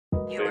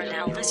You are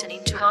now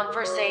listening to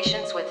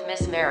Conversations with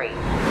Miss Mary.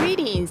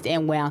 Greetings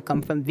and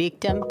welcome from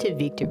Victim to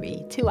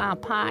Victory to our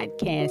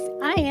podcast.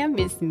 I am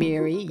Miss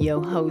Mary,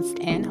 your host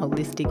and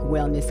holistic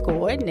wellness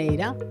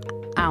coordinator.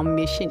 Our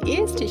mission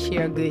is to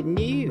share good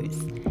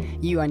news.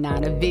 You are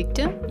not a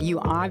victim, you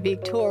are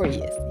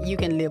victorious. You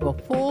can live a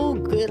full,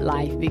 good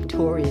life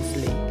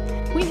victoriously.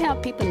 We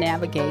help people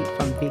navigate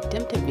from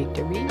victim to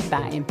victory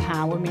by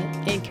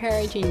empowerment,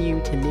 encouraging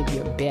you to live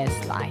your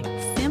best life.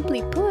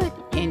 Simply put,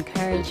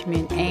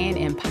 encouragement and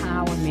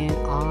empowerment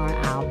are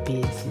our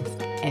business,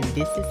 and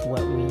this is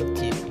what we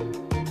do.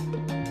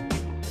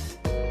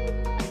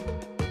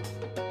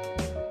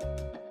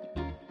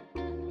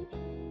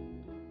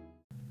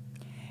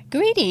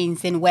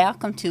 Greetings and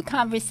welcome to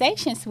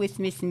Conversations with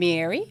Miss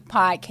Mary,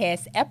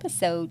 podcast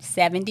episode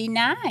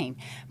 79,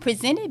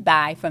 presented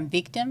by From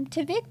Victim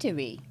to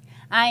Victory.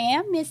 I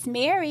am Miss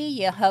Mary,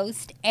 your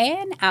host,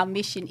 and our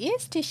mission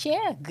is to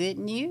share good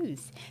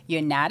news.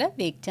 You're not a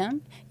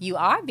victim, you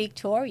are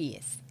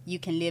victorious. You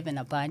can live an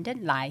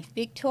abundant life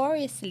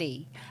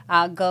victoriously.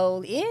 Our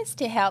goal is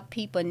to help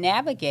people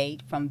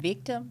navigate from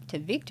victim to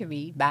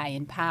victory by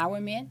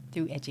empowerment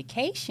through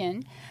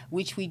education,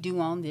 which we do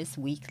on this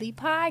weekly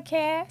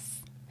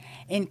podcast,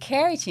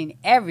 encouraging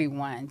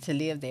everyone to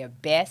live their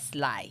best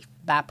life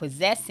by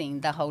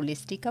possessing the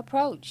holistic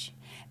approach,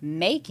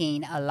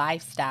 making a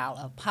lifestyle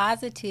of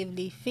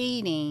positively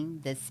feeding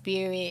the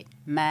spirit,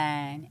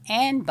 mind,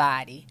 and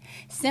body.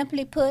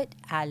 Simply put,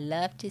 I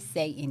love to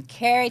say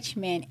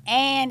encouragement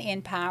and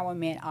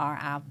empowerment are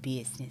our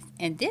business,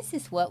 and this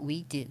is what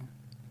we do.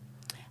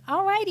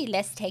 Alrighty,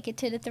 let's take it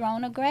to the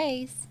throne of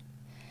grace.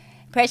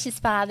 Precious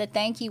Father,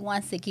 thank you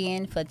once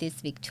again for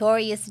this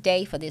victorious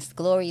day, for this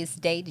glorious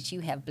day that you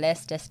have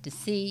blessed us to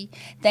see.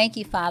 Thank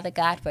you, Father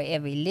God, for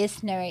every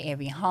listener,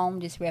 every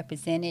home that's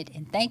represented.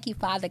 And thank you,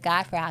 Father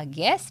God, for our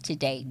guests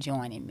today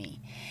joining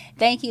me.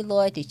 Thank you,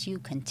 Lord, that you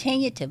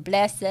continue to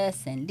bless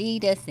us and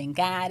lead us and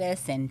guide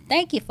us. And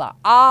thank you for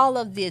all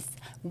of this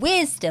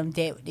wisdom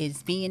that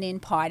is being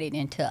imparted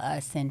into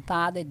us. And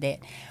Father, that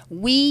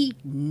we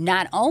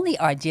not only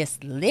are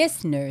just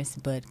listeners,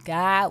 but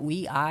God,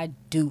 we are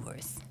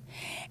doers.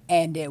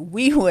 And that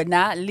we would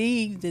not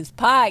leave this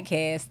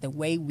podcast the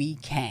way we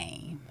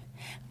came.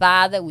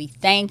 Father, we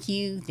thank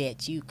you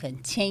that you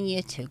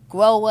continue to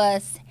grow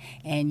us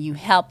and you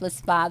help us,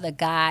 Father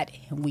God.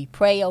 And we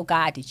pray, oh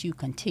God, that you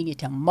continue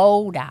to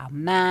mold our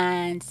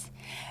minds,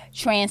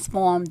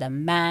 transform the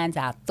minds,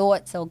 our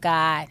thoughts, oh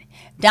God,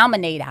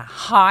 dominate our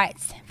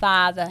hearts,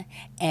 Father,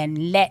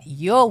 and let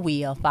your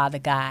will, Father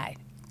God,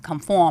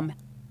 conform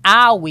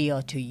our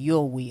will to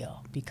your will.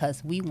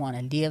 Because we want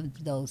to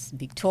live those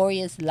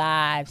victorious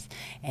lives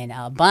and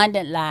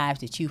abundant lives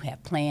that you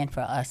have planned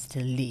for us to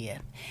live.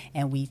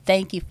 And we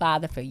thank you,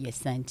 Father, for your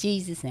Son,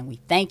 Jesus, and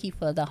we thank you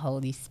for the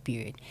Holy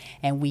Spirit.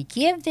 And we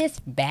give this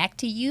back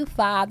to you,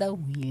 Father.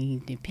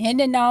 We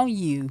depending on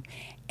you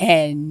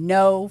and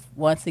know,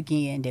 once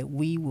again, that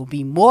we will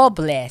be more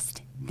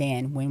blessed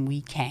than when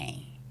we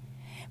came.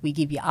 We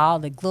give you all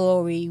the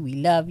glory. We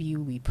love you.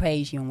 We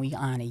praise you, and we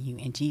honor you.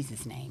 In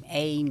Jesus' name,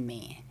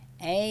 amen.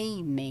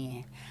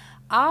 Amen.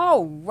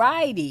 All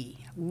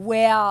righty.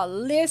 Well,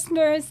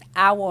 listeners,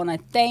 I want to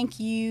thank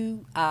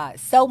you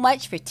so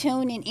much for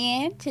tuning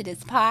in to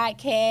this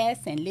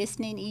podcast and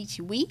listening each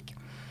week.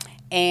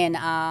 And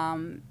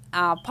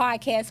our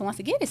podcast, once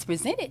again, is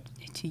presented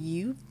to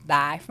you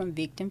by From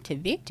Victim to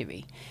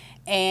Victory.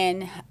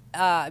 And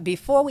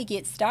before we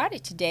get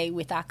started today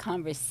with our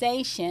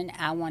conversation,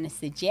 I want to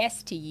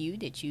suggest to you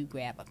that you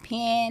grab a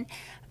pen,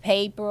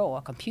 paper, or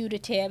a computer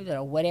tablet,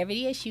 or whatever it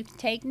is you can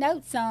take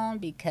notes on,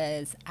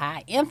 because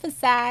I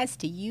emphasize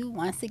to you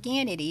once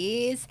again, it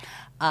is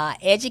an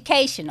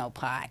educational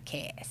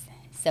podcast.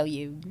 So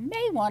you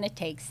may want to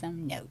take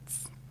some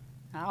notes.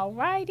 All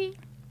righty.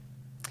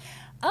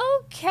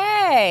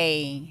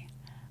 Okay.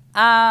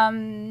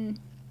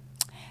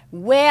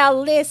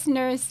 Well,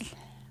 listeners,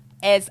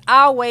 as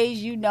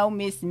always, you know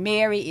Miss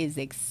Mary is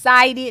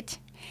excited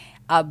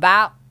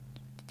about,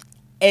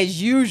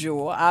 as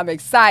usual, I'm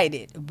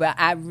excited, but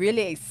I'm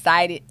really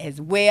excited as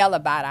well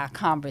about our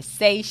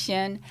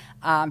conversation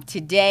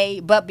today.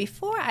 But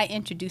before I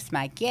introduce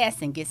my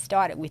guest and get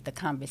started with the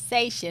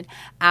conversation,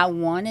 I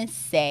want to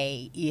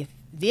say, if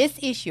this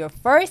is your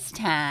first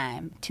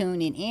time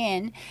tuning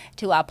in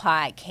to our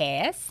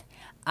podcast,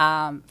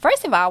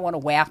 first of all, I want to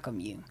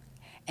welcome you.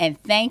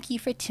 And thank you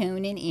for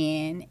tuning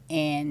in.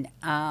 And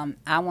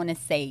I want to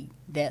say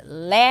that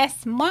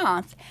last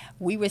month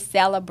we were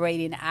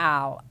celebrating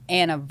our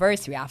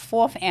anniversary, our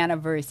 4th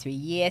anniversary.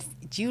 Yes,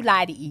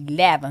 July the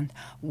 11th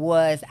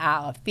was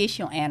our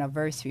official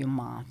anniversary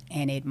month,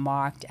 and it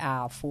marked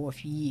our 4th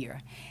year.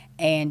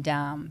 And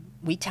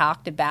we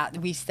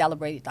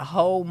celebrated the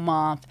whole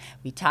month.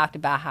 We talked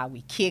about how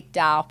we kicked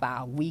off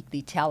our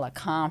weekly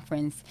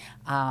teleconference.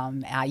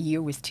 Our year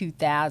was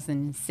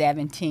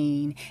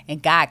 2017.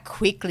 And how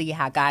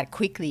God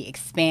quickly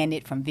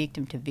expanded from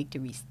victim to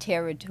victory's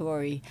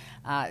territory.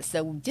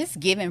 So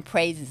just giving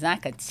praises. And I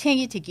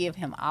continue to give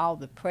him all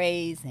the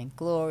praise and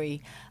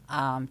glory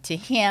to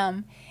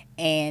him.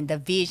 and the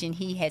vision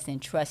he has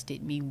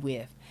entrusted me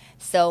with.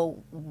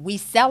 So we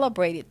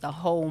celebrated the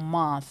whole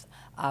month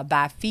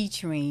by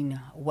featuring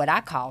what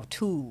I call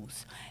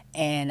tools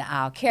and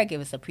our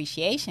Caregivers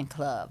Appreciation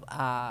Club.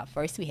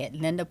 First, we had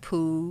Linda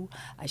Pooh.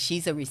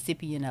 She's a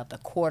recipient of the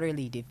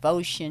quarterly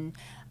devotional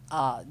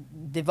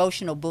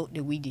book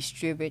that we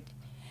distribute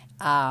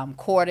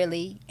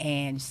quarterly,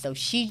 and so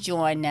she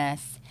joined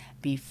us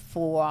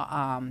before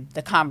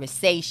the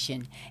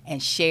conversation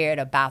and shared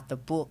about the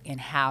book and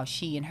how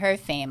she and her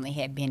family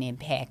had been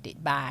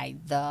impacted by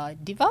the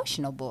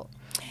devotional book.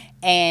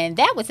 And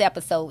that was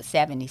episode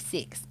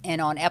 76.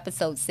 And on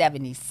episode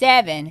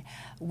 77,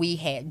 we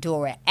had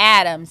Dora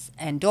Adams,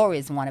 and Dora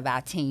is one of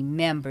our team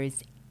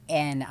members.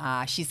 And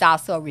she's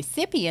also a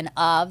recipient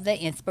of the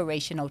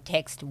Inspirational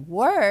Text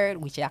Word,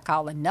 which I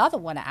call another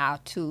one of our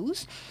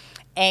tools.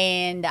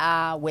 And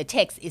where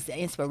text is an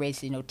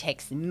inspirational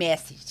text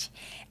message.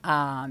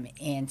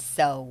 And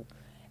so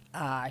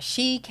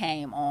she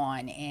came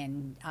on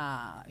and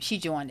she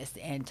joined us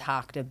and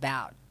talked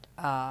about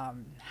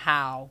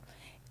how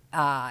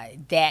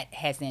that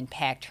has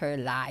impacted her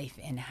life,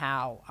 and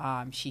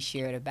how she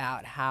shared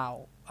about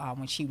how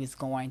when she was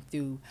going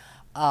through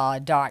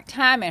a dark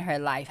time in her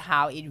life,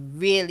 how it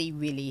really,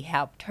 really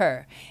helped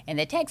her. And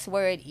the text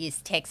word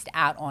is text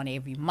out on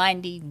every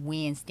Monday,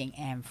 Wednesday,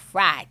 and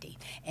Friday.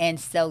 And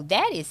so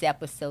that is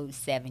episode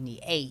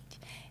 78.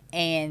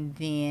 And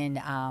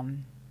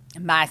then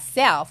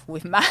myself,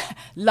 with my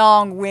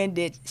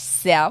long-winded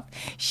self,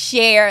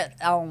 shared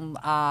on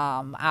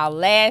our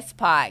last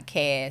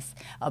podcast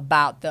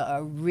about the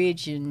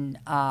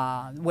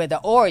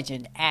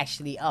origin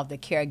actually of the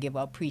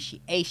Caregiver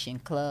Appreciation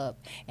Club.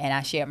 And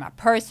I shared my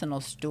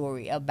personal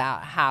story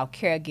about how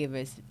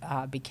caregivers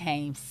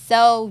became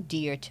so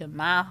dear to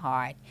my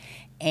heart.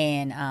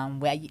 And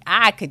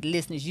I could,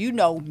 listeners, you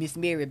know Miss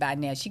Mary by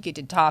now. She get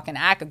to talking.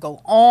 I could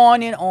go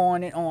on and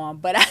on and on,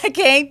 but I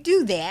can't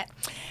do that.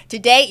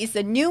 Today is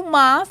a new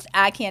month.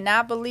 I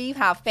cannot believe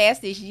how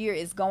fast this year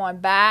is going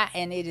by,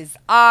 and it is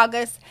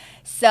August.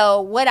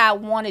 So what I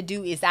want to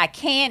do is I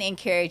can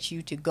encourage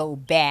you to go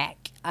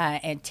back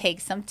and take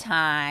some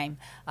time.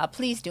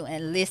 Please do,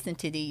 and listen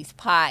to these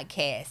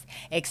podcasts,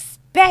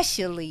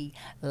 especially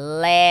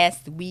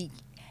last week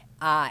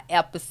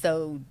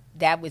episode.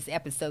 That was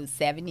episode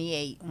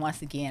 78.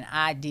 Once again,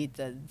 I did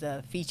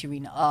the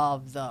featuring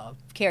of the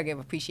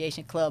Caregiver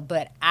Appreciation Club,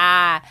 but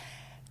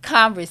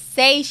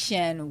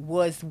conversation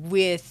was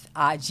with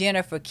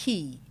Jennifer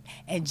Key.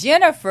 And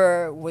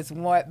Jennifer was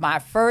my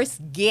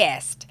first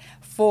guest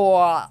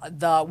for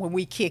when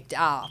we kicked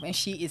off. And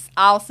she is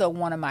also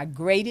one of my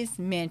greatest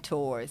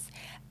mentors.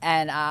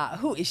 And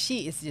who is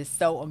she? Is just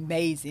so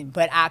amazing.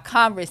 But our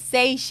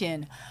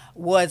conversation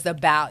was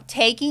about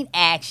taking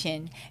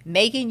action,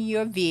 making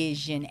your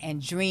vision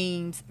and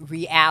dreams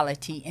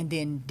reality, and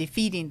then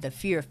defeating the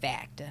fear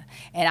factor.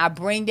 And I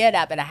bring that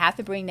up, and I have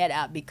to bring that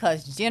up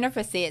because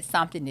Jennifer said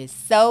something that's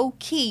so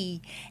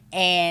key,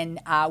 and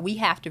we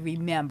have to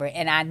remember.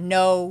 And I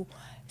know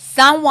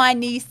someone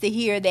needs to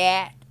hear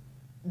that,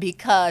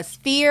 because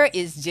fear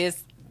is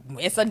just,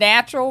 it's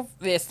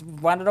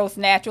one of those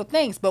natural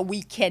things, but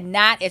we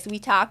cannot, as we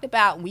talked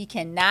about, we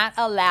cannot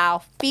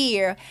allow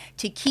fear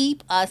to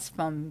keep us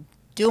from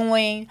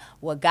doing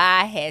what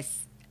God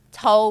has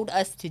told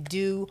us to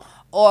do,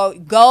 or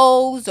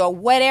goals, or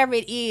whatever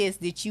it is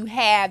that you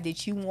have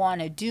that you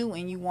want to do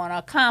and you want to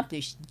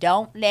accomplish.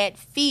 Don't let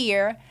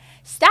fear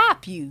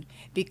stop you,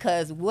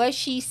 because what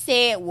she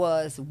said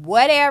was,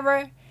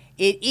 whatever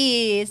it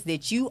is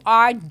that you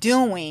are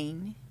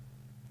doing,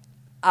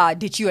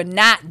 that you're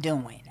not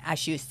doing, I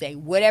should say,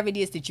 whatever it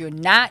is that you're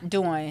not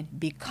doing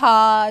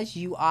because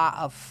you are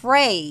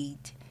afraid.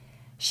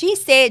 She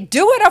said,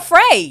 do it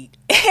afraid.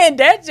 And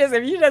that just,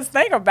 if you just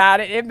think about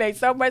it, it makes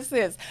so much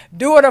sense.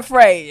 Do it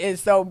afraid. And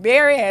so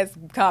Mary has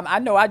come. I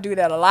know I do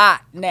that a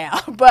lot now,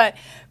 but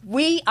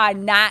we are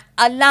not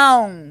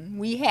alone.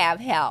 We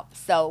have help.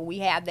 So we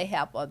have the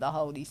help of the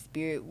Holy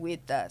Spirit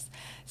with us.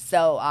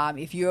 So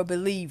if you're a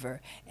believer,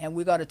 and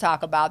we're going to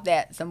talk about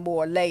that some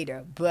more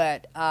later,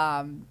 but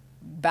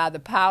by the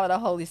power of the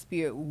Holy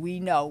Spirit, we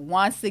know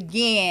once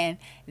again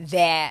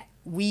that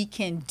we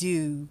can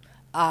do,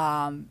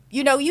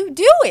 you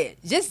do it.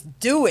 Just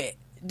do it.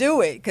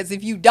 Do it. Because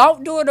if you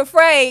don't do it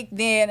afraid,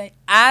 then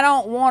I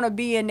don't want to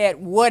be in that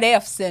what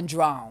if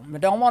syndrome. I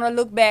don't want to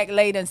look back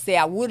later and say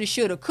I woulda,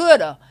 shoulda,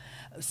 coulda.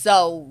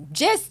 So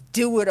just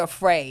do it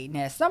afraid.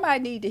 Now, somebody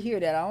need to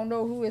hear that. I don't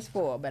know who it's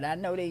for, but I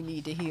know they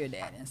need to hear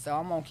that. And so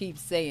I'm going to keep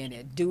saying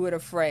it. Do it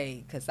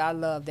afraid, because I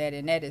love that,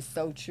 and that is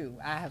so true.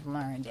 I have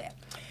learned that.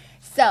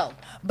 So,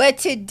 but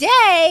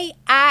today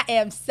I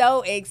am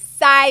so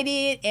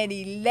excited and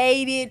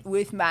elated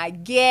with my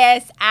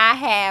guest. I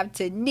have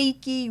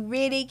Taniki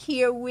Riddick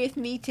here with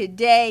me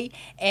today,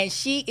 and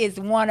she is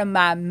one of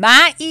my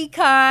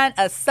MyEcon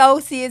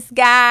associates,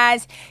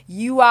 guys.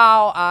 You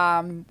all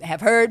have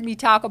heard me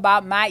talk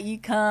about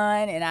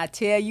MyEcon, and I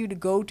tell you to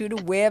go to the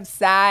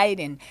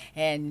website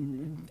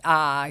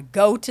and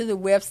go to the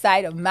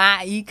website of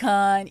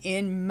MyEcon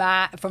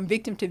from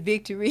Victim to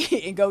Victory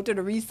and go to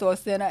the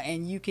Resource Center,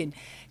 and you can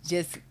and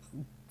just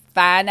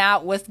find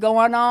out what's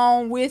going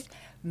on with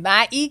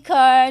My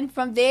Econ.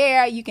 From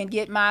there, you can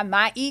get My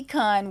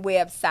Econ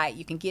website.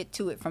 You can get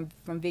to it from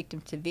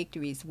Victim to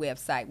Victory's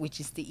website, which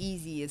is the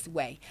easiest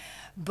way.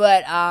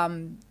 But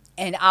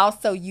and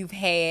also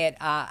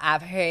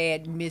I've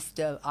had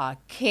Mr.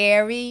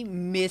 Carey,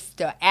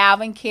 Mr.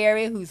 Alvin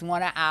Carey, who's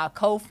one of our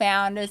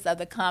co-founders of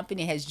the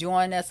company, has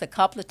joined us a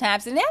couple of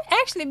times. And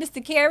actually,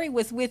 Mr. Carey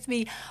was with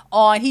me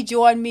he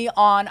joined me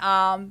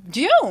on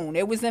June.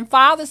 It was in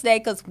Father's Day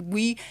because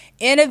we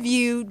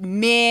interviewed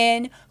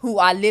men who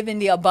are living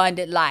the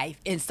abundant life.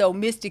 And so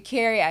Mr.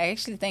 Carey, I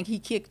actually think he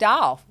kicked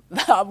off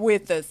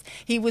with us.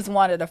 He was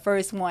one of the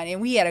first one, and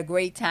we had a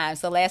great time.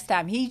 So last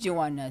time he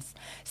joined us.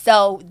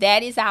 So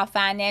that is our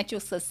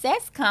financial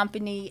success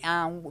company,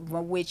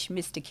 which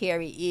Mr.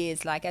 Carey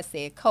is, like I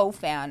said,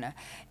 co-founder.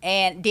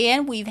 And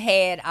then we've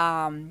had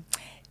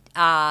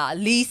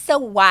Lisa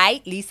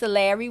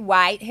Larry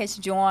White has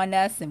joined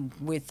us, and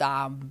with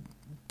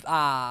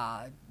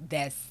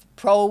that's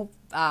Pro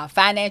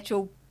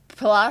Financial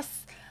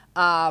Plus,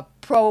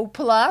 Pro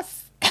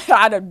Plus.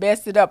 I done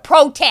messed it up.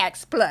 Pro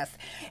Tax Plus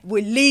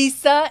with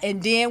Lisa,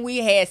 and then we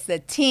had Miss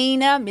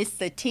Satina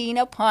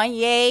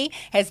Ponye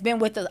has been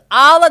with us.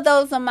 All of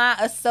those are my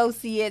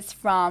associates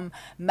from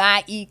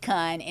My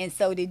Econ, and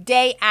so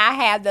today I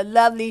have the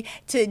lovely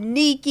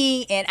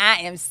Taniki, and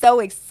I am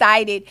so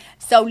excited.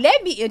 So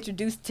let me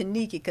introduce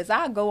Taniki, because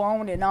I'll go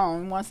on and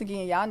on. Once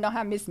again, y'all know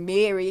how Miss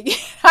Mary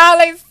all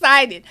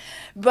excited,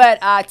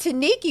 but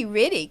Taniki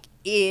Riddick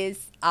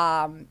is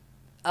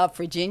of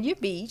Virginia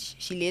Beach.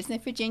 She lives in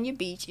Virginia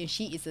Beach, and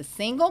she is a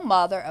single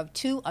mother of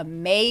two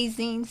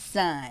amazing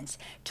sons,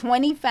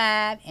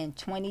 25 and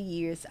 20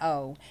 years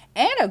old,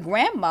 and a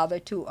grandmother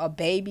to a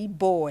baby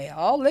boy.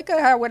 Oh, look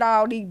at her with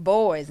all these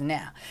boys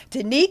now.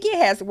 Taniki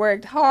has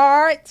worked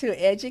hard to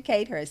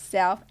educate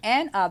herself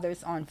and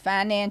others on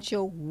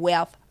financial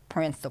wealth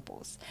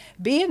principles.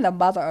 Being the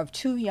mother of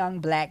two young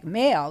black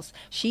males,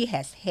 she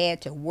has had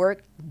to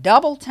work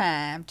double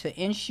time to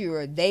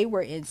ensure they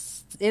were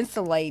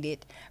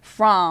insulated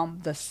from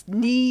the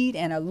need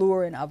and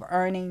alluring of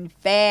earning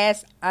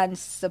fast,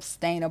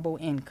 unsustainable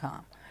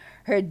income.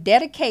 Her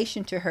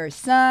dedication to her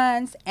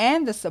sons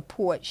and the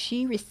support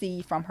she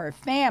received from her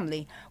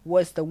family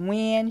was the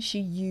wind she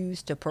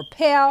used to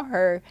propel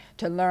her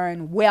to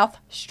learn wealth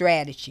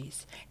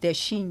strategies that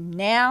she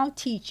now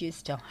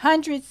teaches to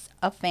hundreds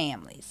of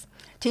families.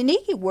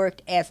 Taniki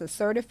worked as a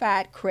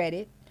certified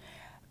credit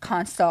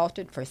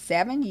consultant for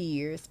 7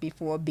 years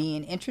before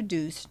being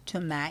introduced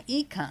to My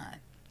Econ,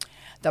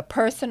 the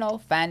personal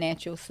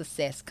financial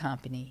success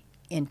company,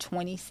 in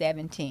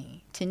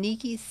 2017.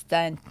 Taniki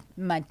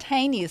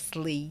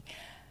simultaneously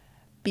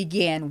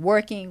began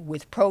working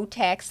with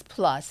ProTax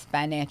Plus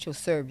Financial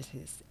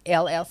Services,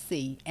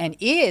 LLC, and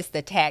is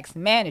the tax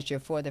manager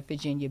for the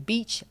Virginia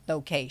Beach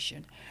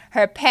location.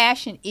 Her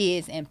passion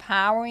is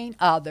empowering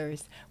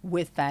others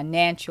with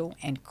financial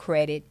and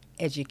credit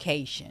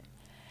education.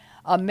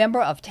 A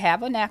member of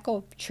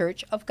Tabernacle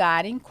Church of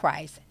God in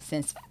Christ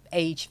since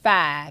age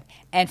 5,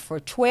 and for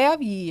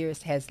 12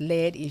 years has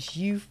led its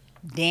youth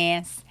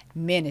dance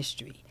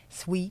ministry,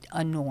 Sweet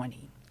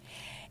Anointing.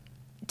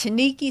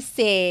 Taniki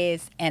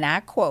says, and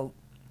I quote,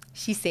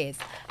 she says,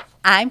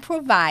 "I'm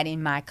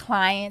providing my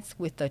clients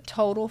with a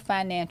total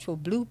financial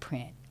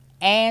blueprint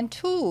and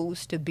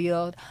tools to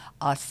build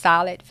a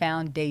solid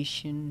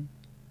foundation,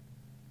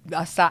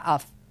 a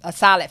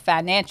solid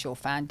financial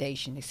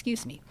foundation,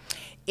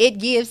 It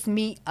gives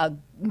me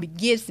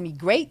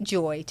great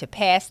joy to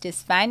pass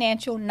this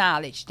financial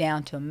knowledge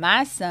down to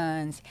my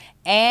sons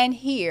and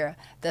hear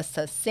the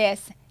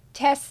success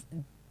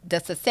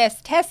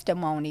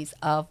testimonies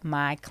of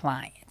my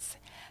clients.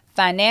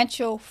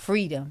 Financial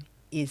freedom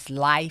is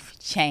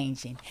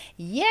life-changing."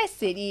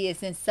 Yes, it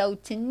is. And so,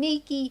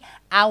 Taniki,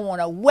 I want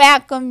to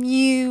welcome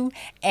you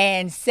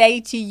and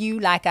say to you,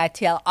 like I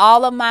tell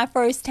all of my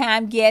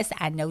first-time guests,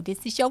 I know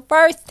this is your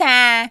first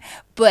time,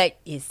 but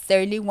it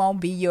certainly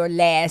won't be your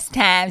last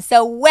time.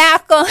 So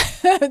welcome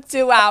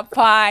to our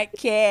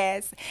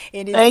podcast.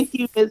 Thank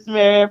you, Miss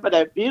Mary, for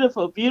that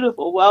beautiful,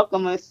 beautiful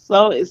welcome. I'm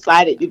so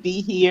excited to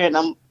be here, and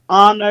I'm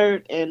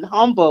honored and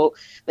humbled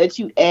that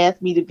you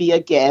asked me to be a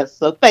guest.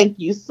 So thank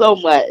you so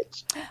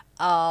much.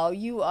 Oh,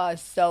 you are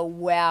so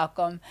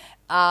welcome.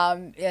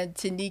 And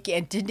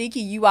Taniki,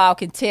 you all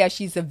can tell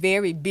she's a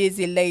very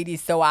busy lady.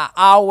 So I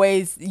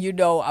always,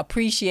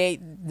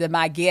 appreciate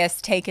my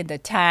guests taking the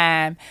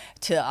time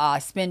to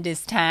spend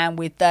this time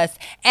with us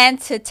and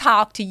to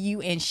talk to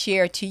you and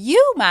share to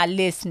you, my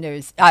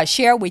listeners,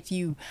 share with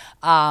you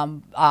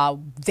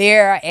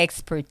their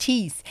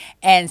expertise.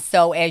 And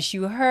so, as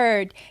you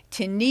heard,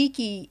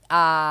 Taniki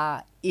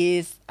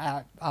is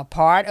a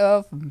part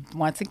of,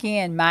 once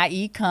again, My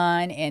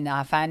Econ and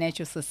our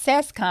financial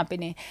success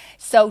company.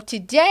 So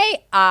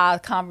today our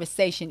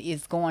conversation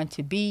is going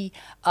to be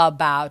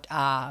about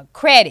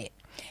credit.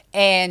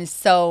 And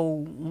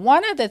so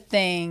one of the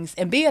things,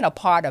 and being a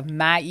part of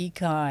My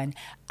Econ,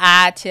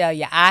 I tell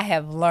you, I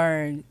have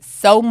learned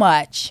so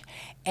much.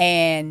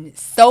 and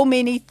so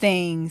many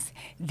things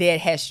that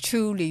has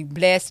truly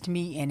blessed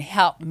me and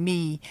helped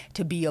me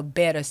to be a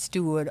better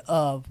steward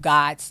of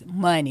God's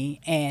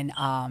money and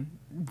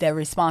the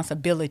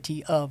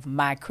responsibility of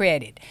my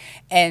credit.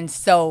 And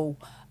so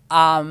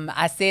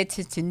I said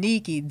to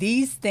Taniki,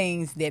 these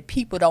things that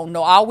people don't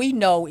know, all we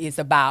know is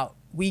about,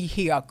 we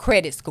hear a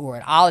credit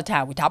score all the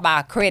time. We talk about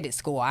our credit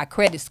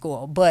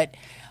score. But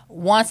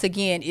once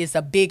again, it's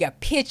a bigger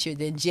picture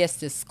than just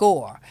the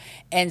score.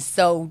 And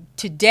so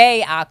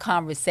today, our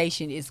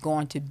conversation is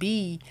going to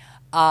be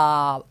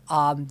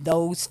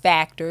those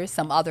factors,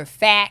 some other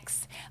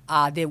facts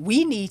that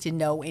we need to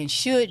know and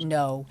should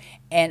know,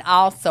 and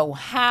also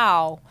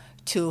how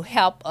to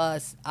help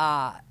us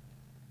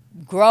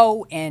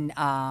grow and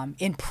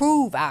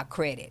improve our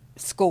credit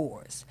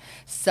scores.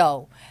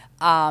 So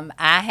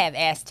I have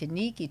asked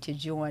Taniki to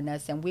join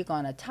us, and we're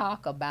going to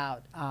talk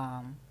about,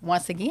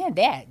 once again,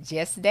 that.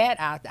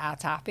 Our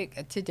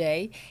topic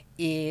today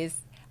is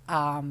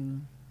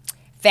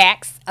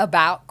facts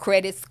about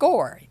credit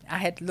score. I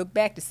had to look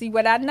back to see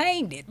what I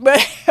named it,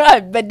 but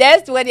but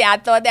that's what I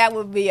thought that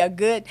would be a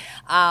good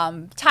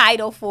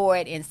title for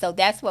it, and so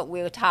that's what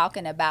we're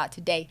talking about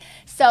today.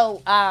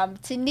 So,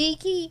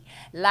 Taniki,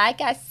 like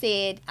I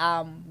said,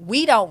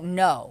 we don't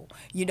know.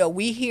 You know,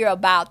 we hear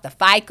about the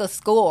FICO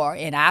score,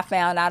 and I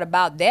found out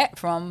about that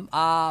from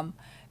I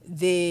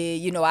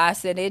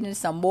said in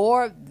some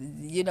more,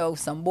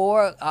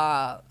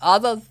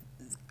 other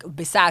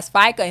besides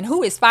FICA. And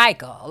who is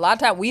FICA? A lot of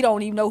times we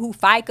don't even know who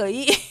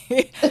FICA is.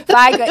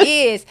 FICA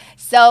is.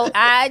 So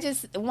I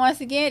just,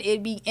 once again,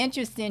 it'd be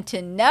interesting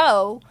to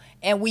know,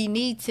 and we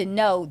need to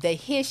know the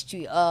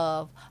history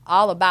of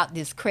all about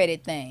this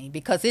credit thing,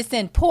 because it's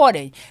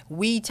important.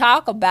 We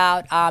talk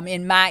about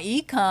in my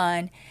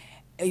econ,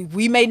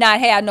 we may not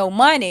have no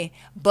money,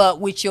 but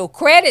with your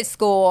credit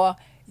score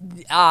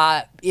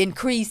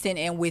increasing,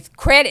 and with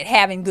credit,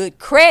 having good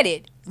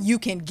credit, you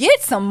can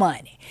get some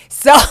money.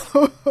 So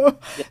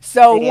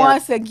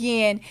once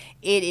again,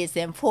 it is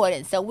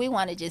important. So we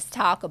want to just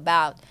talk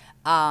about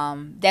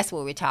that's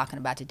what we're talking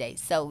about today.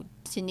 So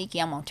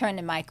Taniki, I'm gonna turn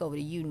the mic over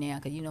to you now,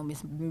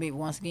 because Miss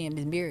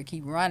Mary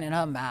keep running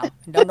her mouth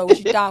and don't know what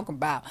she's talking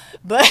about,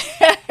 but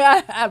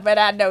but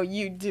I know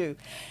you do.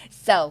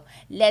 So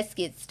let's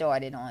get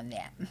started on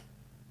that.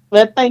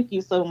 Well, thank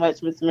you so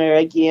much, Miss Mary.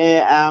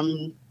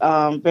 Again,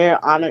 I'm very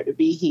honored to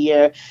be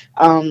here.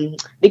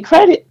 The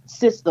credit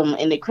system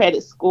and the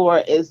credit score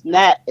is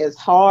not as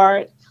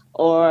hard,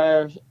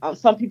 or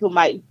some people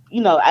might,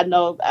 I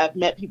know I've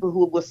met people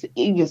who was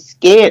even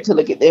scared to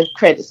look at their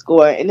credit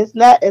score, and it's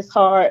not as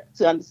hard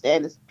to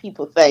understand as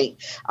people think.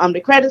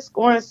 The credit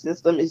scoring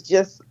system is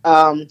just,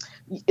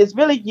 it's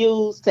really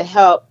used to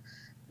help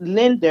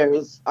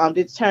lenders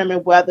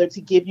determine whether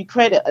to give you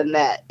credit or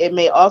not. It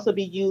may also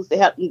be used to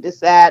help them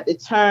decide the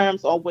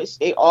terms on which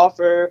they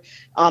offer,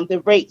 the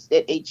rates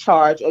that they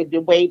charge, or the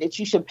way that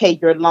you should pay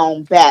your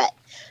loan back.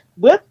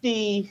 With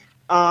the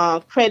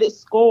credit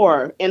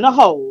score in a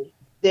whole,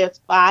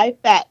 there's 5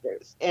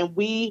 factors, and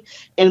we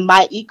in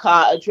my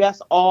econ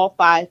address all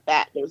 5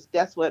 factors.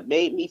 That's what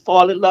made me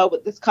fall in love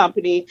with this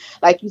company.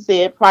 Like you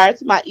said, prior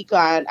to my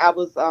econ, I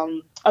was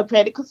a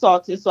credit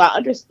consultant, so I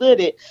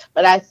understood it,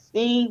 but I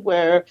seen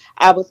where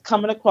I was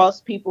coming across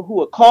people who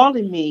were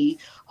calling me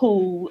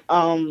who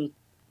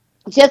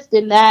just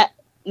did not,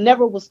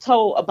 never was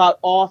told about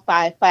all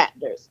 5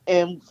 factors.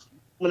 And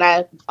when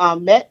I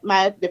met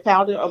the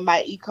founder of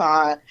my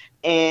econ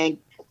and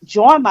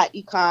joined my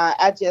econ,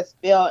 I just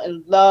fell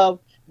in love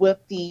with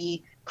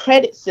the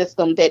credit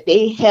system that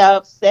they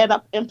have set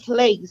up in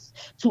place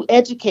to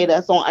educate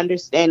us on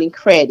understanding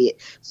credit.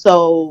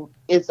 So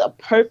it's a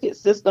perfect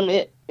system.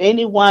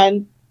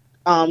 Anyone,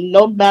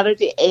 no matter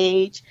the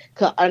age,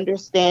 can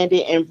understand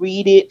it and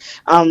read it.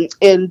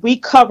 And we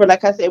cover,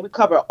 like I said, we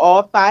cover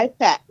all 5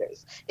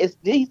 factors.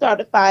 These are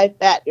the 5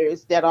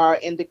 factors that are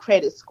in the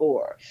credit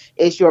score.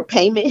 It's your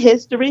payment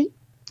history.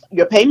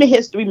 Your payment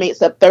history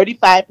makes up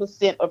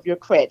 35% of your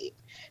credit.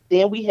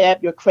 Then we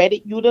have your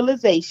credit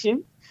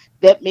utilization.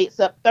 That makes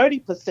up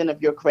 30%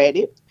 of your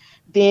credit.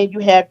 Then you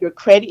have your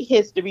credit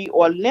history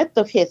or length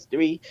of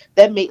history.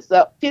 That makes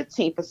up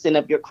 15%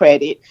 of your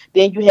credit.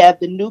 Then you have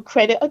the new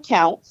credit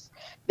accounts.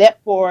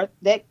 That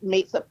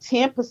makes up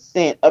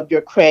 10% of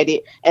your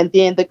credit. And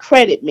then the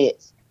credit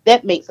mix.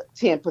 That makes up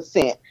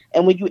 10%.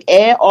 And when you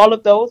add all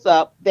of those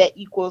up, that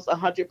equals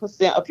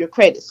 100% of your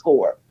credit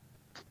score.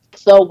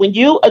 So when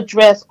you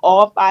address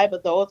all 5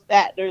 of those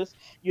factors,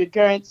 you're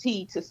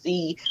guaranteed to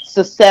see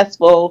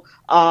successful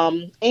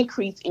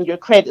increase in your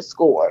credit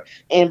score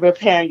and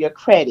repairing your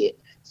credit.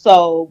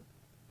 So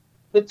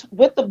with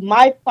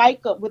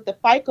the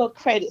FICO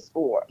credit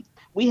score,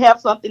 we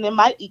have something in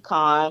my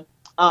econ,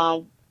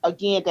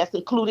 again, that's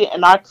included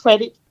in our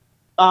credit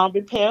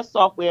repair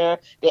software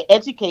that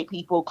educate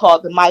people,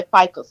 called the My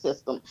FICO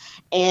system,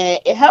 and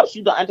it helps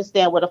you to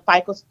understand what a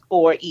FICO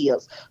score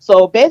is.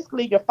 So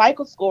basically, your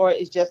FICO score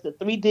is just a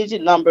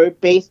 3-digit number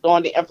based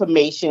on the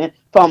information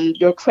from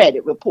your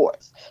credit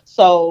reports.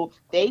 So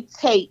they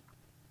take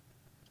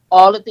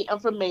all of the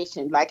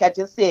information, like I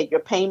just said, your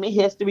payment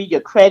history,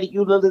 your credit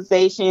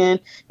utilization,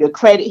 your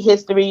credit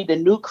history, the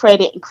new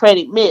credit and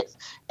credit mix,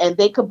 and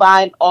they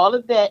combine all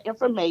of that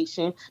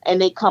information and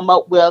they come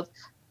up with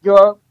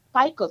your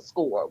FICO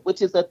score,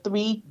 which is a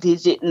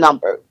 3-digit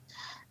number.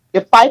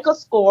 Your FICO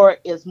score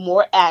is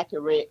more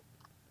accurate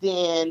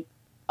than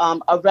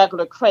a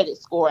regular credit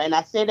score. And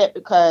I say that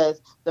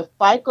because the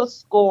FICO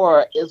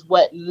score is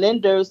what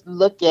lenders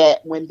look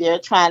at when they're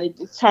trying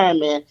to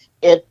determine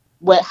if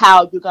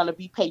how you're going to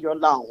repay your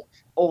loan,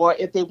 or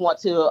if they want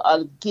to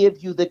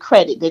give you the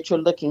credit that you're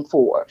looking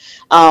for.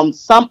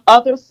 Some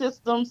other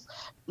systems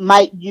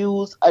might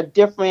use a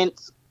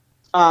different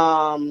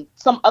some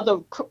other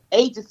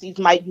agencies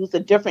might use a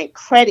different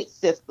credit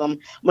system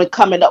when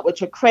coming up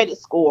with your credit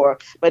score.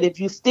 But if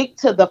you stick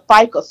to the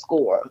FICO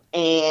score,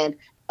 and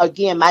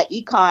again, my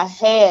econ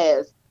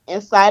has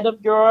inside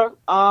of your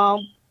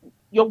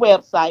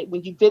website,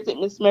 when you visit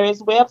Miss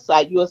Mary's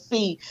website, you'll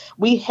see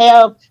we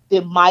have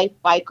the My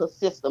FICO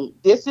system.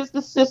 This is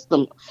the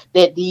system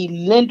that the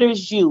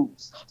lenders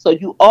use. So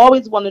you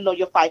always want to know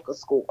your FICO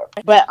score.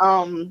 But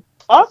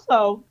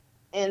also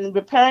in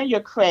repairing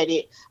your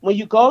credit, when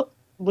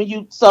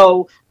you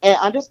so and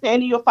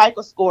understanding your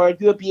FICO score,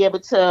 you'll be able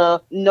to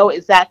know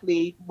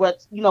exactly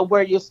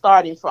where you're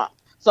starting from.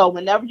 So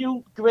whenever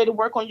you get ready to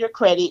work on your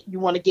credit, you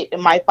want to get the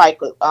My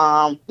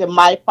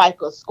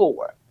FICO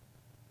score.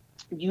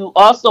 You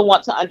also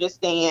want to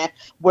understand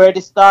where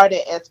to start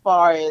it as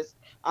far as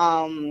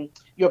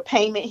your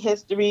payment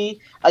history.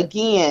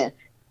 Again,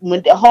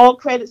 when the whole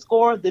credit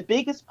score, the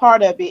biggest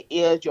part of it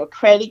is your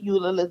credit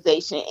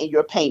utilization and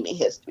your payment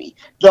history.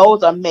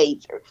 Those are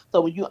major. So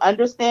when you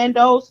understand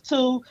those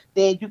two,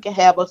 then you can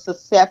have a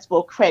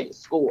successful credit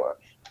score.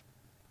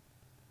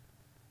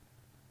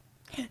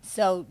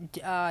 So,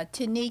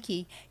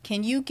 Taniki,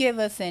 can you give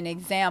us an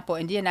example?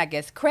 And then I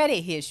guess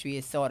credit history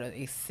is sort of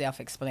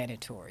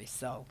self-explanatory.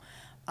 So,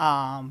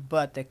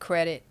 but the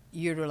credit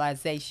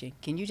utilization,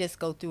 can you just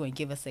go through and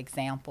give us an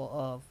example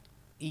of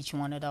each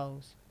one of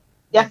those?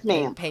 Yes, Like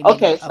ma'am. payment.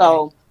 Okay,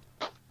 Okay.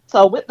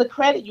 so with the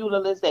credit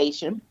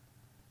utilization,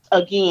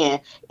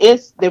 again,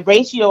 it's the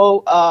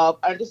ratio of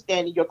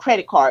understanding your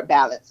credit card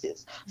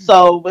balances.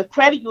 So with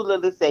credit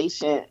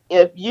utilization,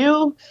 if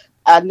you,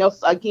 I know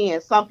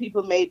again, some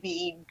people may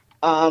be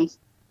um,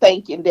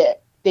 thinking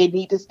that they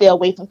need to stay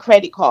away from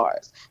credit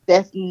cards.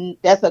 That's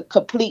a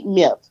complete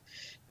myth.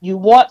 You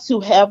want to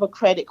have a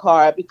credit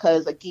card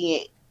because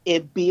again,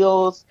 it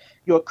builds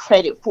your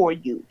credit for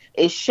you.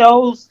 It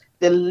shows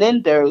the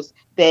lenders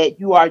that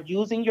you are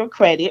using your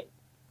credit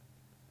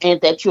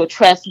and that you're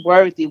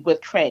trustworthy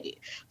with credit.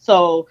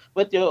 So,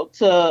 with your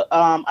to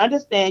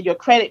understand your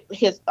credit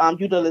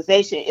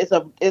utilization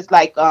is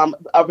like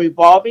a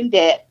revolving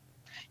debt,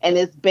 and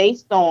it's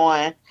based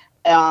on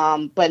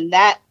but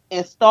not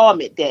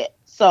installment debt.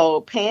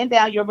 So, paying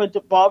down your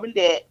revolving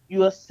debt, you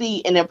will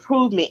see an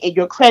improvement in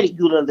your credit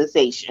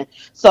utilization.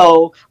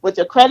 So, with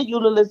your credit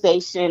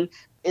utilization,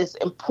 it's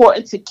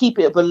important to keep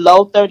it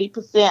below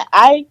 30%.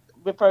 I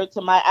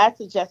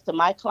suggest to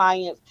my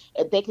clients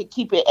if they could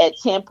keep it at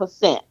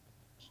 10%.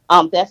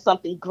 That's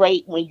something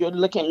great when you're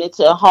looking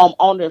into home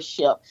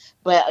ownership.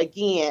 But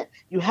again,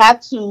 you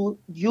have to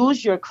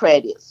use your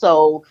credit.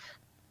 So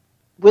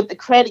with the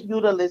credit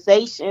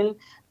utilization,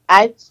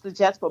 I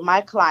suggest for my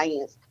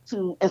clients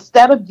to,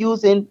 instead of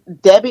using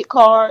debit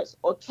cards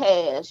or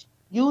cash,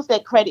 use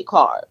that credit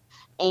card.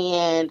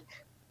 And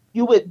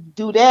you would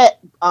do that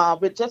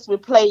with just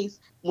replace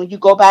when you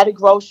go buy the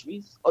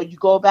groceries or you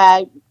go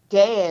buy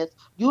gas,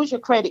 use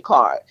your credit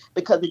card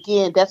because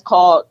again that's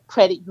called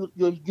credit.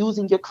 You're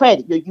using your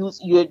credit,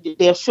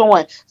 they're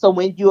showing. So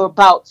when you're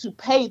about to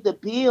pay the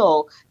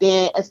bill,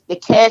 then it's the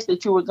cash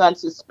that you were going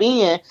to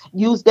spend,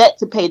 use that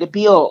to pay the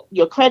bill,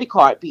 your credit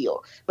card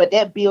bill, but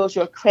that builds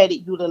your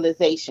credit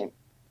utilization.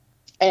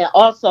 And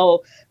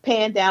also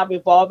paying down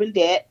revolving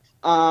debt.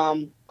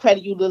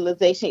 Credit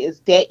utilization is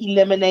debt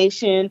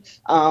elimination,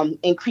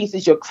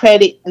 increases your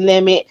credit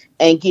limit,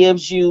 and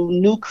gives you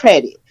new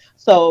credit.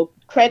 So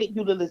credit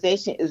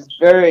utilization is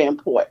very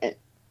important.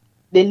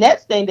 The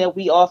next thing that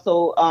we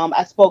also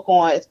I spoke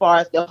on as far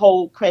as the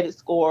whole credit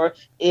score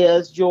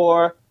is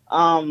your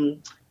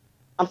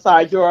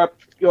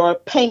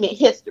payment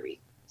history.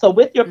 So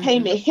with your Mm-hmm.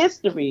 payment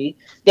history,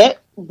 that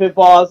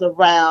revolves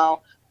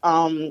around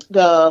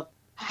the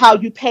how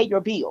you pay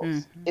your bills.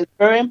 Mm-hmm. It's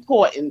very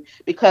important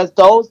because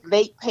those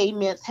late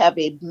payments have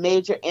a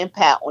major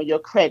impact on your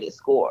credit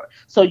score.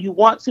 So you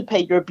want to pay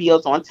your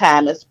bills on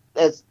time as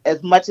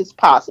much as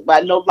possible. I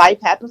know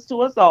life happens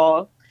to us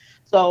all.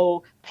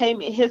 So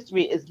payment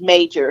history is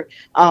major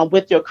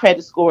with your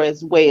credit score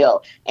as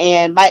well.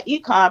 And my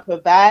econ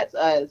provides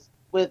us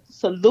with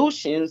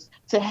solutions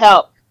to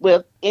help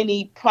with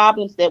any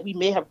problems that we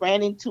may have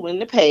ran into in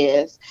the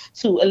past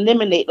to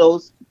eliminate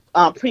those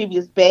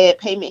previous bad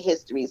payment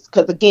histories.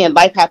 Because again,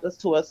 life happens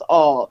to us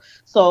all.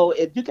 So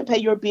if you can pay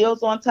your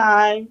bills on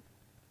time,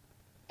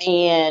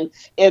 and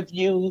if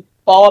you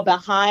fall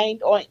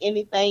behind on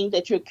anything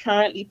that you're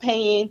currently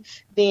paying,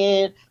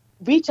 then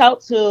reach out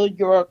to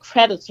your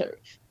creditor.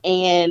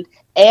 And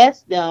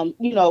ask them,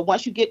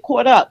 once you get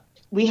caught up,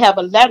 we have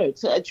a letter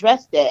to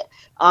address that.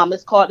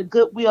 It's called a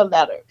goodwill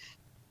letter.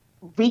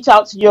 Reach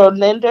out to your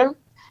lender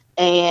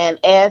and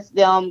ask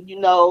them,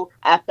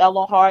 I fell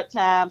on hard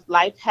times,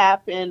 life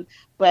happened,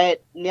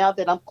 but now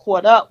that I'm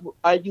caught up,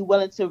 are you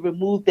willing to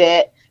remove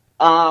that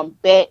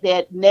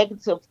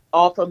negative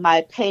off of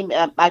my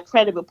payment, my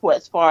credit report,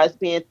 as far as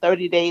being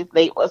 30 days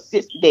late or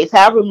 60 days,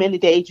 however many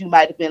days you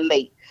might have been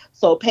late.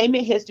 So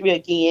payment history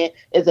again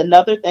is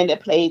another thing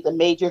that plays a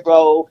major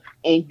role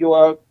in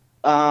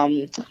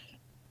um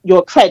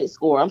your credit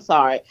score. I'm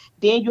sorry.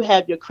 Then you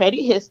have your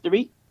credit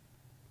history.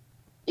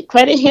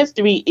 Credit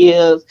history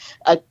is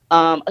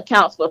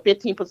accounts for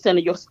 15%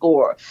 of your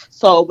score.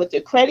 So with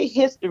your credit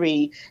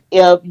history,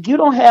 if you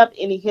don't have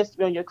any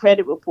history on your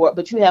credit report,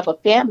 but you have a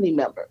family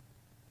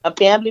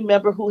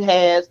member who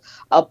has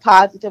a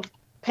positive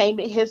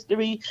payment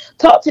history,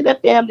 talk to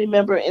that family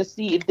member and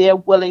see if they're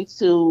willing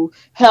to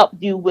help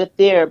you with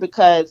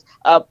because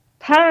a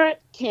parent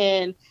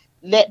can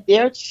let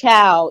their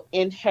child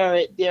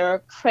inherit their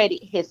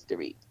credit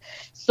history.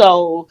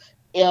 So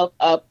if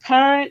a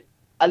parent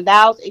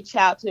allows a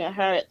child to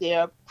inherit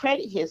their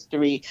credit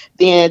history,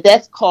 then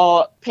that's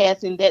called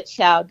passing that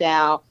child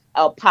down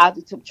a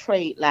positive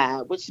trade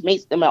line, which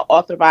makes them an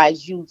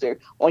authorized user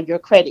on your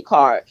credit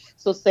card.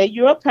 So, say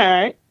you're a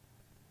parent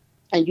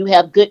and you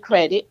have good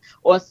credit,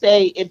 or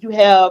say if you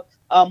have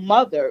a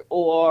mother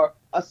or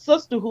a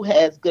sister who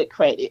has good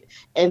credit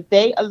and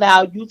they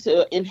allow you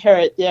to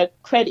inherit their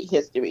credit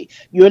history.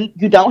 You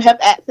don't have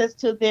access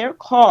to their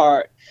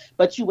card,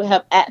 but you will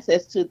have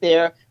access to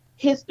their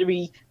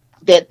history,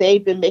 that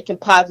they've been making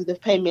positive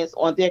payments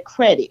on their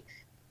credit.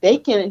 They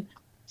can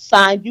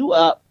sign you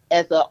up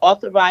as an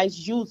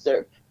authorized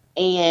user,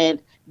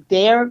 and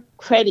their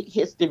credit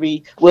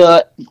history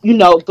will,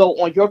 go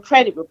on your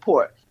credit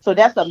report. So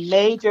that's a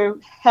major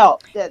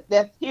help.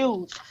 That's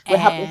huge with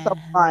helping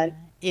someone.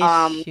 It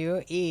Um,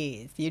 sure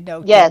is. You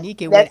know, yes,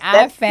 Tanika, when I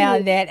that's found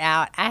huge. that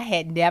out, I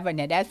had never,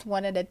 now that's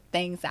one of the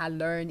things I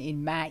learned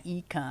in my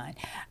econ.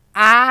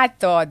 I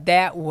thought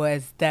that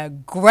was the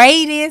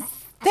greatest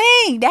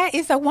thing. That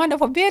is a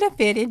wonderful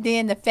benefit. And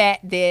then the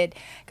fact that,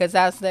 because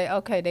I was like,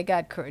 okay, they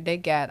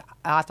got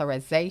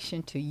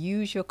authorization to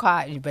use your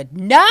card, but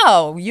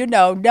no,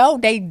 no,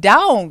 they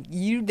don't.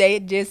 They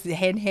just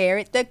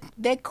inherit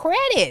the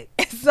credit.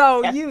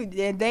 So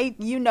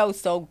Yes.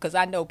 so because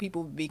I know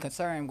people would be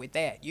concerned with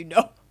that.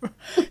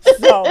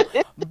 So,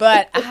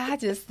 but I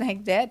just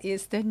think that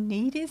is the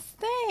neatest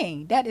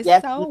thing. That is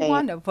Yes, so ma'am.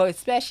 wonderful,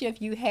 especially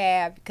if you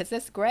have, because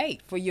that's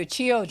great for your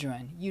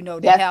children, to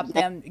Yes, help ma'am.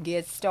 them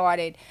get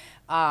started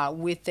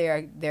with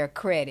their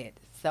credit.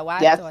 So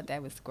I Yes. thought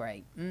that was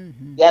great.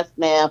 Yes,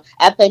 ma'am.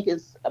 I think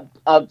it's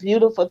a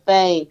beautiful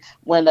thing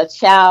when a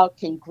child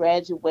can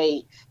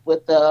graduate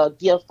with a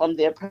gift from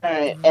their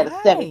parent at a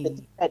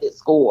 750 Right. credit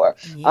score.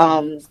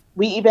 Yes.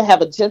 We even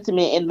have a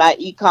gentleman in my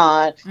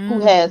econ who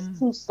has Mm-hmm.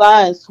 two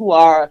sons who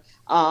are,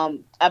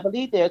 I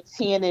believe they're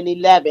 10 and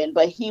 11,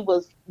 but he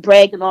was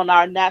bragging on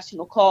our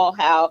national call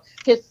how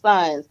his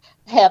sons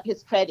have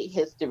his credit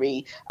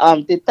history.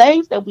 The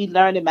things that we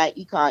learn in my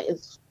econ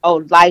is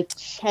life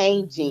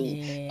changing,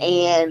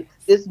 and Yes.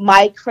 this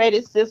my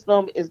credit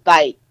system is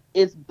like,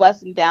 it's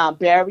busting down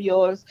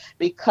barriers,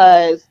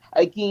 because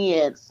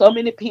again, so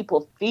many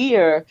people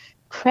fear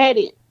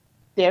credit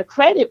their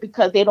credit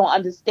because they don't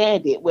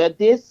understand it. Where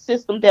this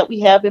system that we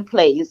have in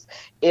place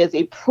is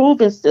a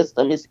proven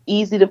system, it's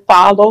easy to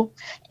follow,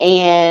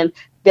 and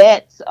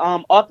that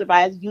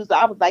authorized user,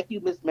 I was like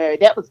you, Miss Mary,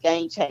 that was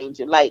game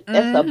changer. Like,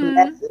 that's a Mm-hmm.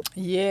 blessing.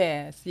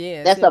 Yes,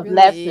 yes, That's it a really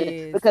blessing,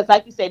 is. because,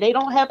 like you say, they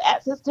don't have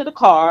access to the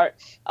card.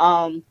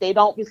 They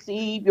don't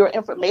receive your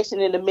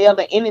information in the mail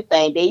or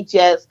anything. They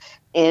just,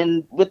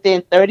 in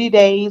within 30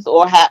 days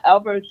or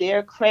however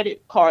their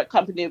credit card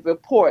company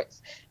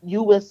reports,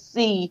 you will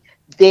see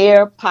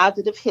their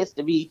positive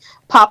history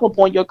pop up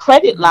on your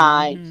credit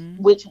line,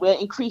 Mm-hmm. which will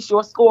increase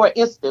your score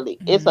instantly.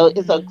 Mm-hmm.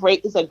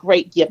 It's a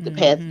great gift to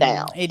pass Mm-hmm.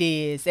 down. It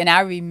is. And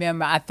I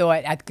remember I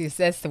thought, I guess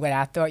that's what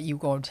I thought you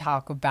were going to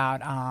talk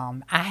about.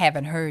 I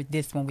haven't heard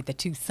this one with the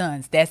two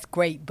sons. That's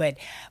great. But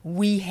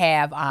we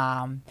have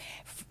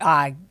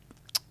uh,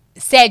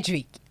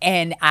 Cedric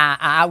and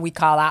we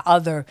call our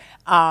other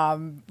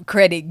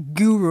credit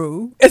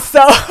guru. So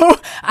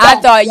I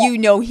Yes, thought, yes,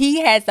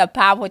 he has a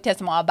powerful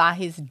testimony about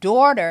his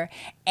daughter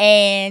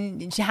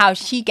and how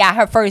she got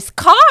her first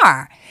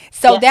car.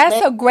 So yes, that's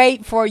ma'am. a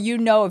great for,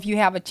 if you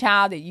have a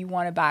child that you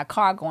want to buy a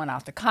car going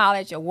off to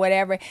college or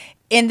whatever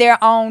in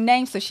their own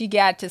name. So she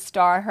got to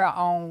start her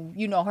own,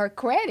 her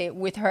credit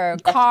with her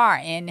Yes, car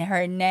in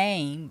her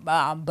name,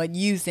 but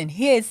using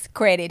his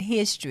credit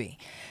history.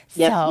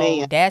 yes, So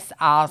ma'am. that's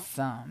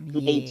awesome.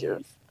 Major.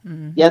 Yes.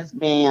 Mm-hmm. Yes,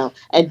 ma'am.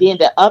 And then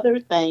the other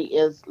thing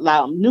is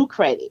new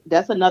credit.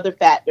 That's another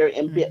factor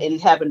in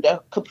having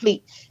the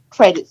complete.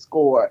 credit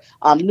score.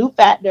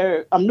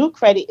 New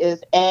credit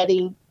is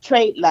adding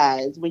trade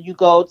lines when you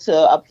go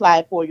to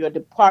apply for your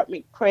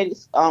department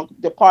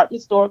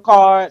store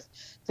cards,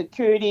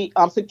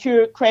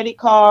 secured credit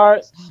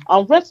cards,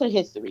 rental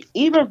history,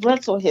 even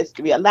rental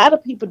history. A lot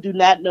of people do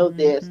not know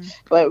this, Mm-hmm.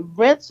 but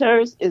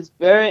renters is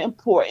very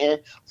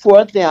important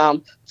for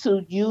them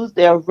to use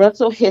their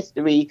rental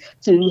history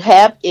to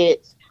have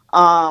it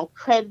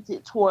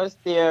credited towards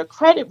their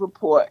credit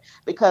report,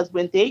 because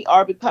when they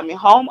are becoming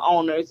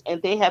homeowners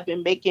and they have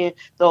been making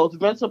those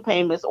rental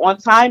payments on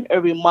time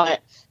every month,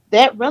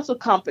 that rental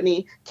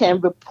company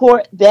can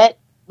report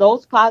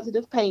those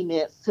positive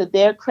payments to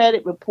their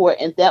credit report,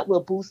 and that will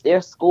boost their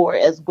score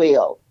as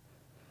well.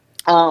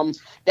 um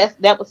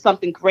that was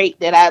something great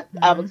that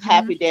I was Mm-hmm.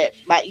 happy that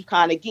my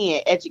econ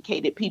again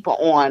educated people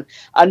on.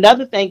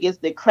 Another thing is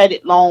the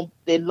credit loan,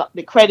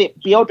 the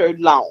credit builder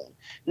loan.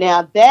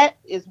 Now that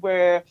is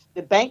where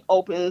the bank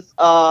opens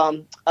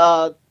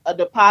a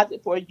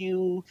deposit for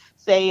you,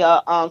 say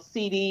a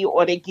CD,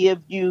 or they give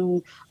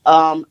you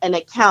an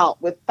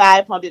account with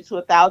 $500 to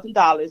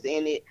 $1,000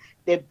 in it.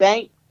 The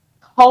bank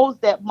holds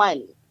that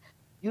money.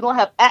 You don't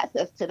have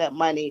access to that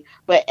money,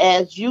 but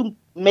as you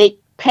make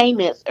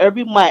payments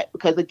every month,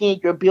 because again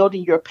you're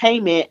building your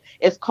payment,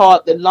 it's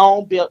called the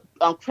loan build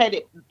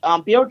credit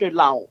builder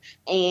loan.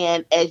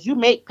 And as you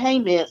make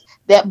payments,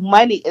 that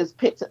money is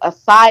put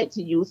aside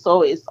to you,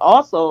 so it's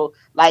also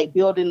like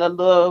building a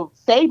little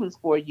savings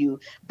for you.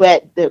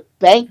 But the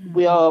bank Mm-hmm.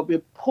 will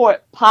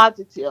report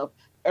positive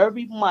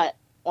every month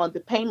on the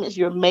payments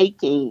you're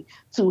making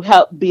to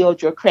help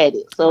build your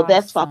credit. So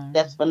that's Awesome.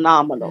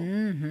 phenomenal.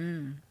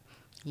 Mm-hmm.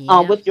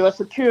 Yeah. With your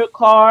secured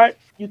card,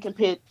 you can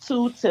put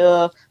 $200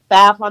 to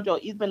 $500 or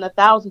even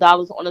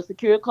 $1,000 on a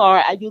secured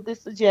card. I usually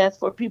suggest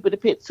for people to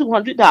put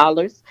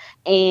 $200,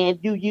 and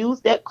you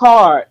use that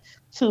card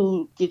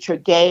to get your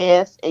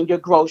gas and your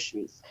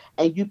groceries,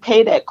 and you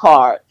pay that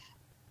card.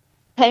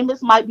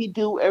 Payments might be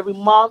due every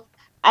month.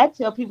 I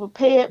tell people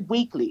pay it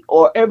weekly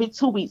or every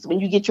 2 weeks when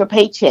you get your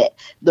paycheck.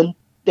 The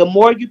the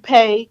more you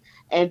pay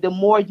and the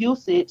more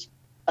usage,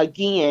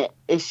 again,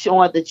 is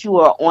showing that you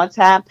are on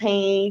time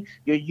paying.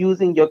 You're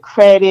using your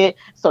credit.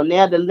 So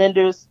now the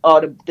lenders or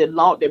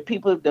the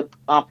people, the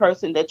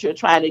person that you're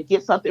trying to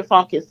get something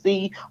from can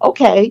see,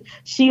 okay,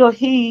 she or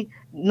he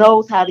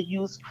knows how to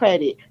use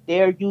credit.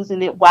 They're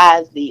using it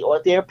wisely,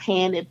 or they're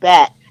paying it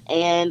back,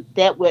 and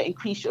that will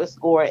increase your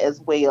score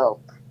as well.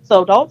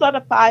 So those are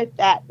the five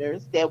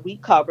factors that we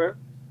cover.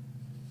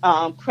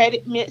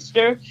 Credit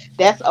mixture,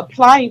 that's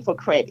applying for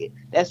credit.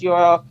 That's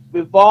your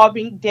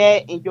revolving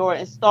debt and your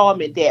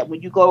installment debt.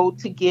 When you go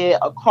to get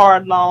a car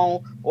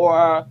loan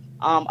or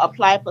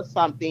apply for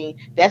something,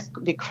 that's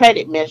the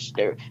credit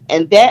mixture.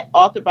 And that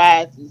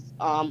authorizes,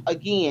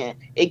 again,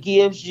 it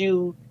gives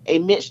you a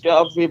mixture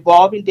of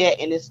revolving debt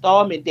and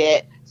installment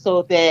debt,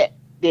 so that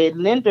the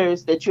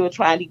lenders that you're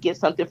trying to get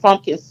something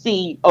from can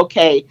see,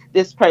 okay,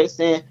 this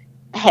person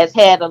has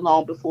had a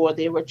loan before,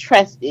 they were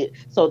trusted.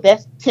 So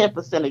that's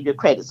 10% of your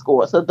credit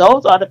score. So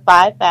those are the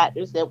five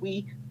factors that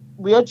we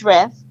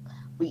address.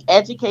 We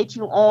educate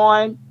you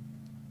on,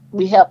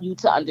 we help you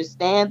to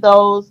understand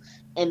those.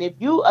 And if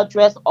you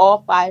address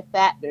all five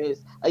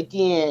factors,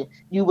 again,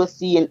 you will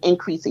see an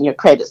increase in your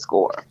credit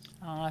score.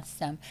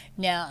 Awesome.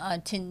 Now,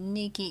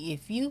 Taniki,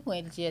 if you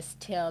would just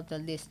tell the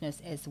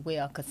listeners as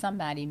well, because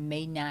somebody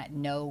may not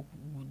know,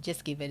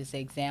 just give it as an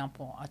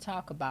example, or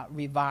talk about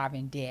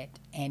revolving debt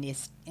and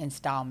its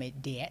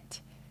installment debt.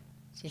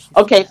 Just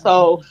as, Okay,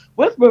 so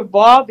with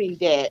revolving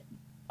debt,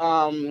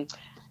 um,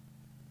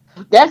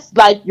 that's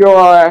like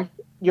your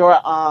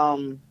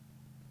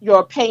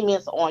your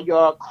payments on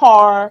your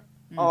car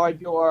or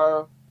mm-hmm,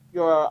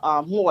 your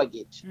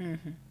mortgage.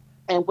 mm-hmm,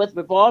 And with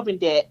revolving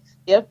debt,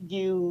 if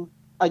you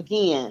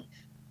again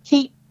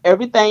keep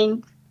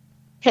everything,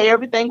 pay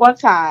everything on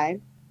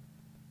time,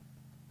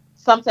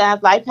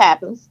 sometimes life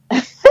happens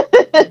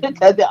mm-hmm.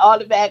 because it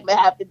automatically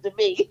happened to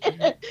me. To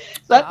all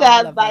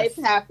Sometimes of life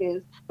us.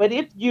 happens, but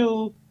if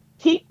you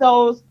keep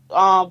those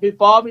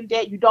revolving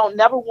debt, you don't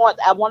never want.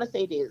 I want to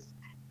say this: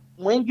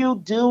 when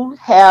you do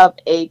have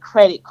a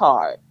credit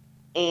card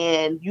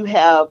and you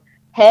have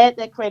had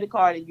that credit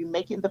card and you're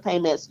making the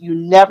payments, you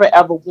never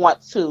ever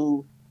want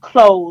to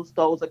close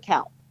those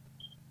accounts.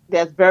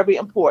 That's very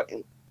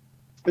important.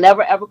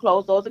 Never ever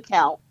close those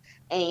accounts.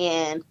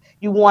 And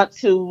you want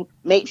to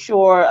make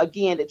sure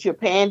again that you're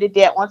paying the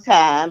debt on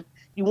time.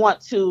 You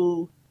want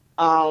to,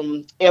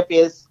 if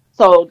it's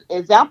so,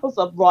 examples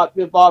of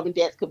revolving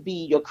debts could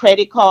be your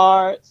credit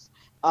cards.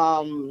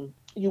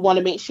 You want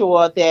to make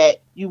sure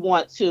that you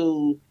want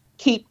to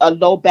keep a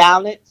low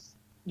balance.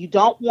 You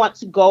don't want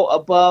to go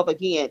above,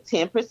 again,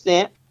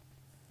 10%.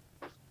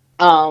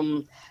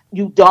 um,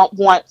 you don't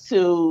want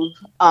to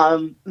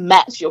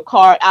max your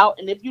card out.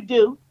 And if you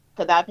do,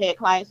 because I've had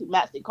clients who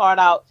max their card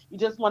out, you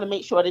just want to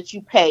make sure that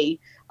you pay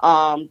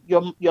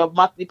your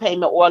monthly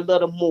payment or a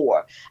little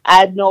more.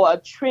 I know a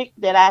trick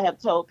that I have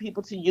told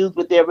people to use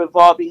with their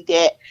revolving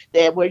debt,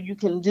 that where you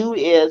can do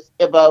is,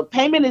 if a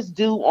payment is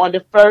due on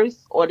the 1st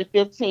or the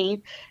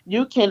 15th,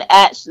 you can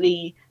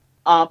actually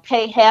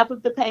pay half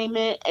of the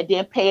payment and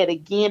then pay it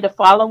again the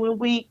following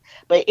week.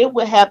 But it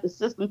would have the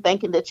system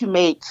thinking that you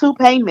made two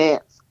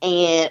payments,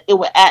 and it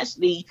would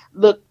actually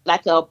look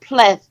like a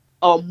plus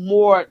or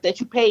more that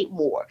you paid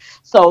more.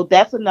 So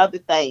that's another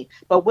thing.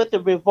 But with the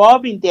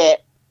revolving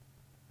debt,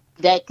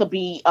 that could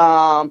be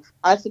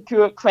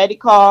unsecured credit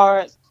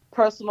cards,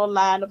 personal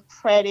line of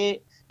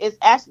credit. It's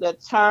actually a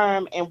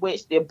term in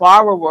which the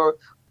borrower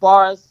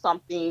borrows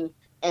something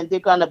and they're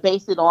going to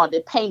base it on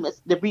the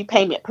payments, the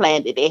repayment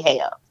plan that they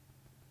have.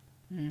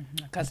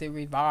 Because it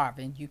revolves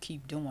and you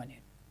keep doing it.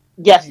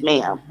 Yes,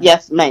 ma'am.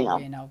 Yes,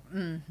 ma'am. You know.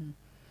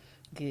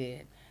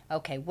 Good.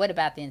 Okay. What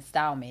about the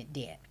installment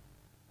debt?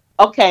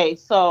 Okay,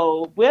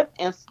 so with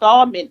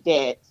installment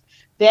debts,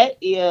 that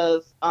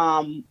is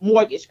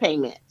mortgage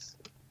payments.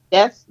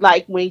 That's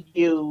like when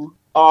you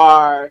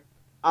are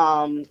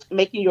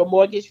making your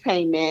mortgage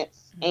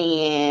payments,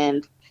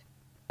 and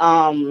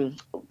I'm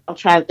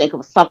trying to think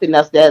of something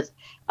else that's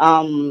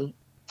um,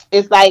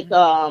 it's like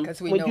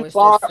Because we when know you it's the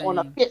borrow on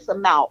a same. fixed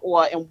amount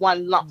or in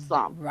one lump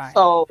sum. Right.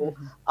 So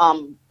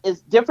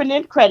it's different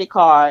than credit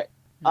card.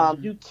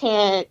 Mm-hmm.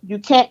 You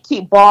can't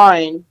keep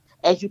borrowing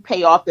as you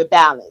pay off the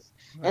balance.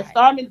 Right.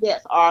 Installment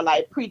debts are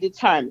like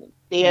predetermined.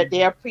 They're Mm-hmm.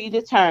 they're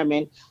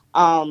predetermined.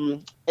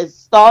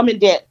 Installment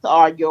debts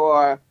are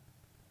your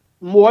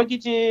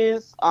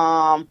mortgages,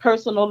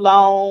 personal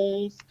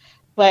loans,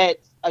 but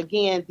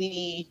again,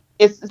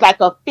 it's like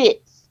a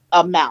fixed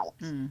amount.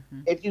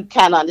 Mm-hmm. If you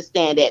kind of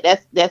understand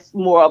that, that's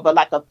more of a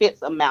like a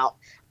fixed amount.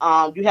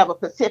 You have a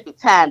specific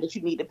time that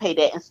you need to pay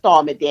that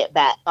installment debt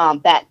back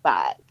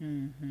by.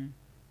 Mm-hmm.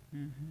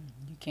 Mm-hmm.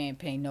 You can't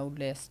pay no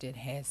less that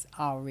has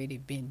already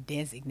been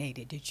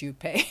designated that you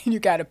pay. You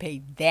got to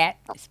pay that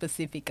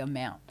specific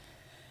amount.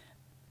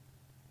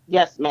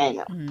 Yes, ma'am.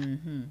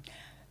 Mm-hmm.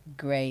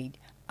 Great.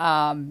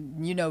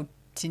 You know,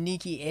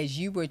 Taniki, as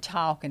you were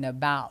talking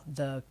about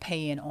the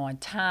paying on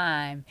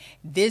time,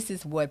 this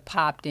is what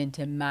popped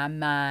into my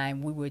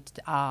mind. We would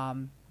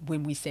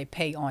when we say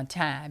pay on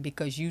time,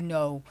 because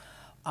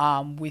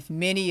with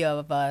many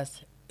of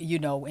us,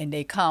 and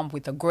they come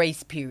with a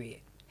grace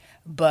period.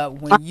 But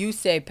when you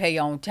say pay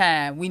on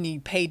time, we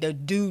need pay the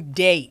due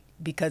date,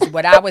 because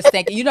what I was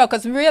thinking,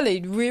 because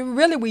really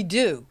we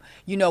do.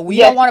 We don't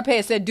Yes, want to pay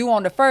it said due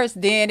on the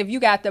first. Then if you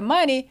got the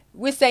money,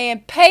 we're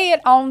saying pay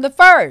it on the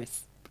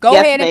first. Go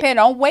yes, ahead and ma'am. pay it.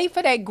 Don't wait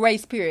for that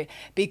grace period,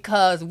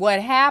 because what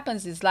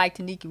happens is, like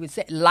Taniki would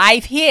say,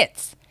 life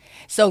hits.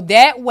 So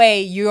that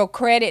way your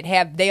credit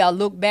they'll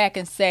look back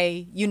and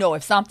say,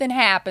 if something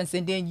happens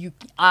and then you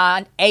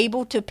aren't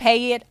able to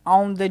pay it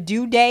on the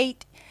due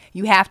date,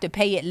 you have to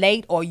pay it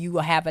late or you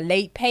will have a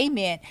late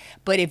payment.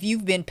 But if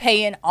you've been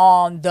paying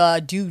on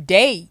the due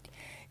date,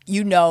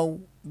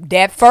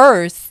 that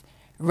first,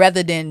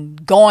 rather than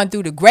going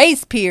through the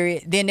grace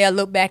period, then they'll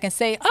look back and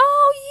say,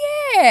 oh,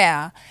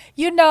 yeah,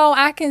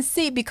 I can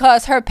see,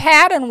 because her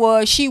pattern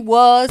was she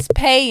was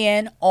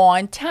paying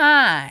on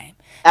time.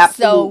 So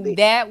Absolutely.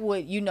 that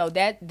would,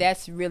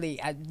 that's really,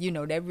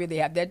 that really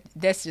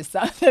that's just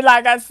something,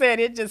 like I said,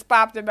 it just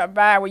popped in my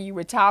mind when you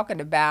were talking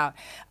about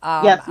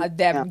Yes, ma'am.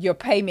 that your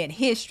payment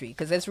history,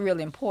 because that's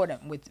really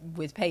important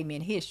with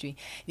payment history.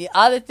 The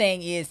other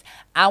thing is,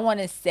 I want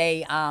to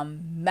say,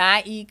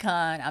 my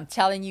econ, I'm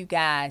telling you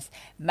guys,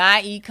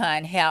 my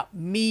econ helped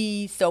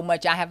me so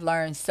much. I have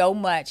learned so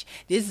much.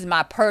 This is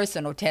my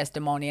personal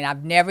testimony, and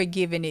I've never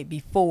given it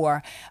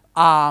before.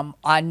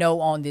 I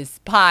know on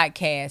this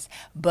podcast,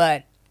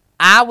 but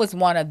I was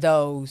one of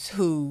those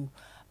who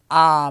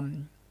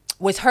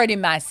was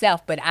hurting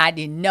myself, but I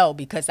didn't know,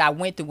 because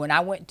when I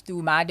went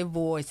through my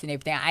divorce and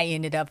everything, I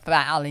ended up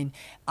filing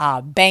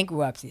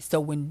bankruptcy. So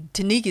when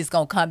Tanika's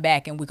going to come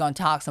back and we're going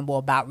to talk some more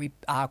about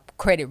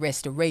credit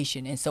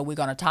restoration. And so we're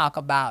going to talk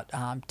about,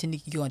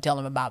 Tanika, you're going to tell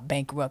them about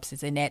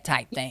bankruptcies and that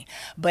type thing.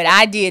 But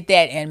I did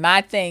that, and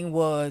my thing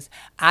was,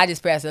 I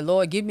just prayed, the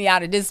Lord, get me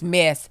out of this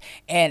mess,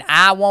 and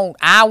I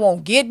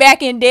won't get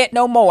back in debt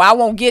no more. I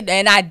won't get,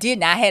 and I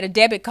didn't. I had a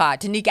debit card.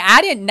 Tanika,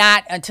 I did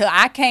not, until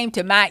I came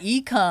to my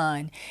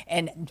econ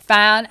and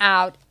found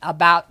out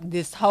about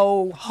this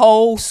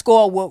whole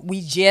score, what we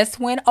just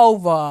went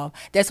over.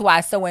 That's why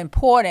it's so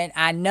important,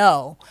 I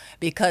know,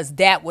 because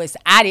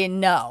I didn't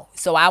know.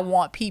 So I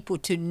want people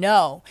to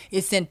know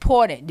it's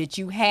important that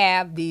you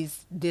have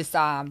this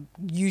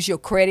use your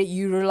credit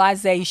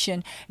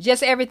utilization,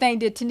 just everything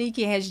that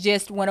Taniki has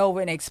just went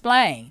over and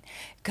explained.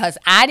 Because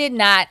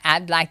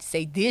I'd like to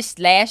say, this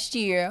last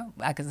year,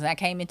 because I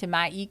came into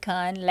my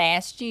econ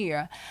last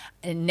year,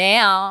 and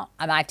now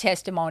my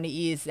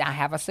testimony is I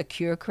have a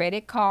secure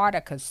credit card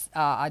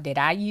that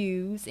I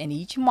use, and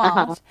each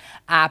Uh-huh. month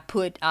I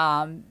put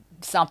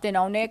something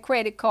on their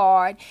credit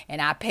card,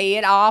 and I pay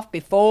it off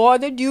before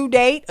the due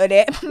date of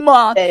that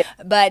month. Eh,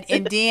 But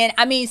and then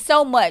I mean,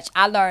 so much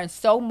I learned,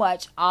 so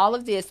much. All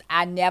of this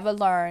I never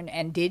learned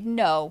and didn't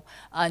know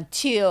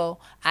until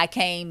I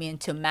came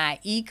into my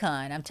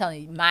econ. I'm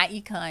telling you, my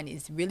econ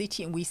is really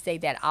cheap. We say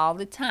that all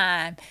the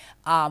time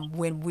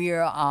when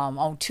we're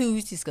on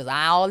Tuesdays, because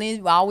I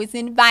always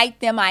invite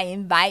them. I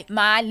invite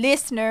my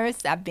listeners.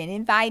 I've been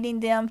inviting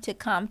them to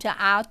come to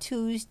our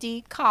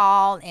Tuesday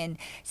call, and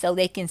so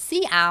they can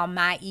see our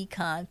my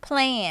econ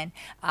plan,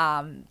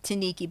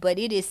 Taniki. But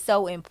it is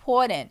so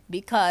important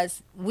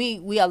because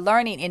we are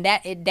learning, and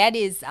that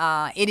is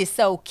it is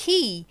so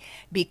key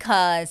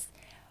because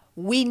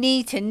we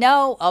need to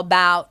know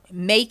about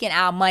making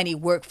our money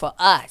work for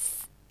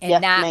us and yes,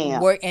 not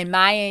ma'am. work. And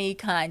Maya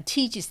Econ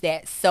teaches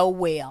that so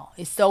well.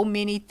 It's so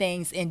many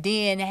things, and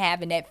then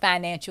having that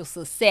financial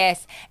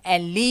success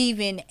and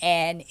leaving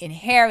an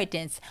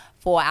inheritance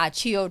for our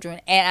children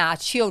and our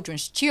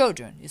children's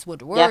children is what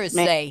the Yes, words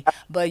ma'am. say.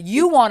 But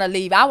you want to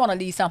leave, I want to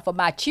leave something for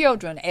my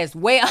children as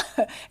well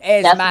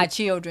as Yes, my ma'am.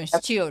 children's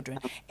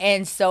children.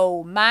 And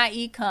so my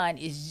econ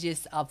is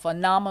just a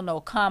phenomenal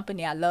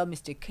company. I love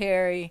Mr.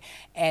 Carey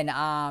and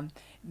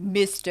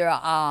Mr.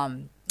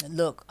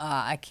 Look,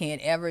 I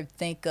can't ever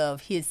think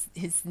of his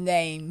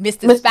name,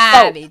 Mr. Mr. Stokes.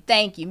 Spivey.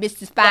 Thank you,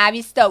 Mr.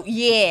 Spivey Stokes.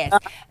 Yes,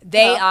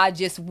 they Uh-huh. are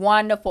just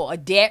wonderful. A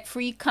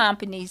debt-free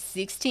company,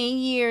 16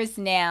 years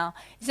now.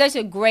 Such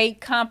a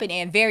great company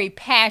and very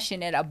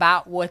passionate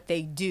about what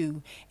they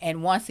do.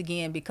 And once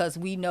again, because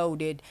we know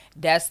that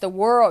that's the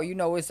world. You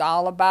know, it's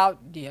all about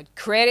your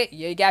credit.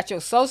 You got your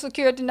Social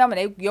Security number,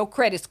 your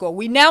credit score.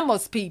 We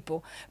numbers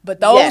people, but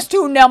those Yes,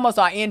 two numbers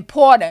are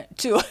important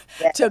to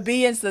to yes,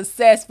 being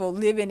successful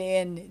living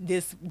in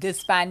this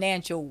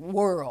financial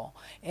world.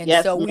 And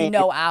yes, so we ma'am.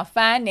 know our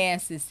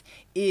finances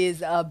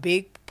is a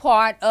big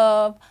part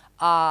of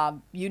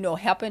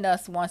helping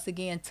us once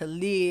again to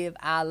live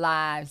our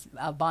lives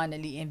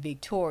abundantly and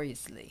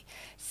victoriously.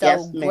 So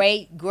Yes,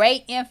 ma'am.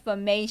 great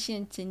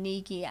information,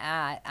 Taniki.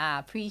 I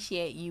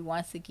appreciate you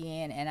once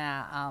again, and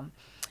I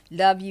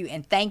love you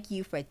and thank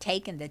you for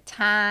taking the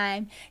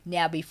time.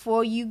 Now,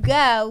 before you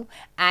go,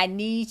 I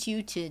need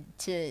you to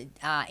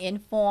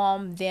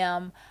inform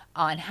them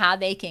on how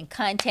they can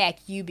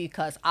contact you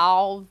because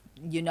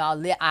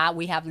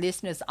we have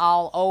listeners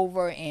all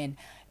over, and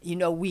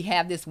we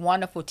have this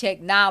wonderful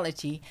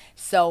technology.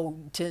 So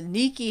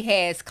Taniki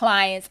has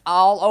clients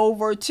all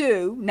over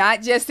too,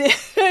 not just in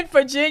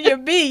Virginia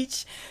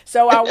Beach.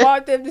 So I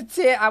want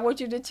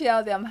you to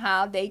tell them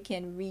how they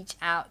can reach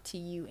out to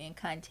you and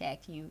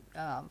contact you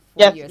for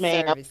Yes, your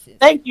ma'am. services.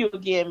 Thank you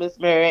again, Miss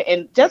Mary.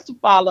 And just to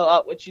follow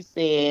up what you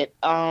said,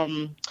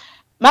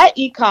 my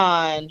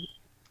econ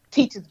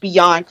teaches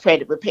beyond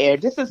credit repair.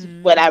 This is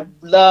what I Mm,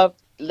 love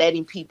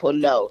letting people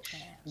know. yeah.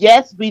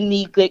 Yes, we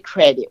need good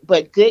credit,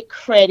 but good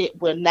credit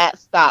will not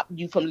stop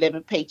you from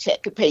living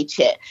paycheck to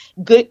paycheck.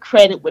 Good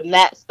credit will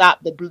not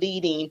stop the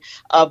bleeding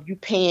of you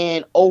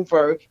paying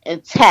over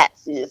in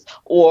taxes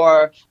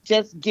or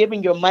just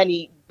giving your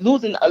money,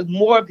 losing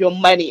more of your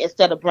money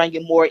instead of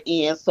bringing more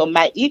in. So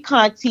my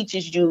econ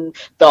teaches you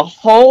the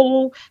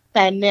whole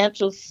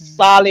financial Mhm.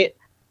 solid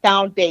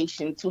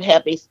foundation to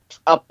have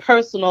a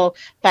personal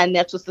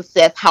financial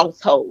success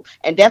household.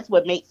 And that's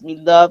what makes me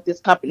love this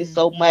company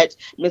so Mhm. much.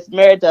 Miss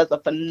Mary does a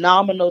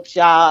phenomenal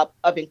job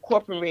of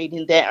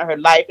incorporating that in her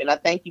life. And I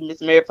thank you, Miss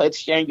Mary, for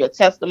sharing your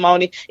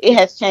testimony. It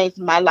has changed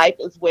my life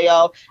as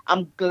well.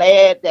 I'm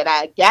glad that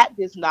I got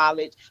this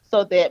knowledge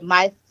so that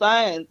my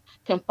sons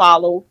can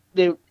follow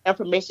the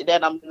information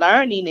that I'm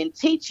learning and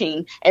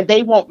teaching, and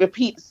they won't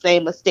repeat the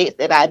same mistakes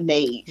that I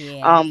made.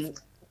 Yes. Um,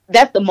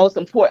 that's the most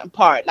important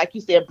part. Like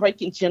you said,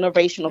 breaking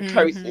generational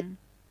curses Mhm.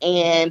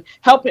 and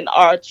helping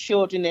our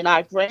children and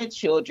our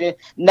grandchildren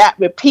not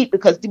repeat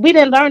because we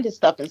didn't learn this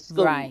stuff in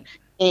school. Right.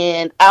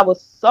 And I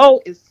was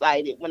so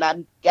excited when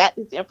I got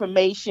this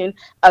information.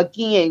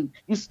 Again,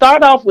 you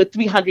start off with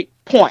 300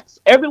 points.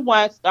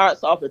 Everyone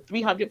starts off with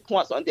 300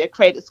 points on their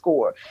credit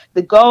score.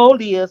 The goal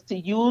is to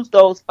use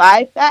those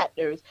five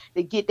factors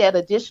to get that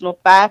additional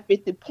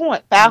 550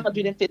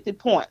 Mhm.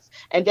 points.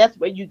 And that's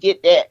where you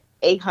get that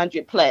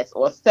 800 plus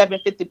or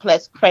 750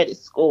 plus credit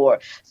score.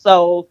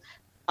 So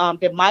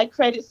the My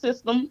Credit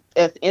System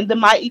is in the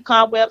My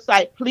Econ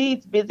website.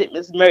 Please visit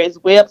Miss Mary's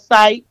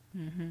website.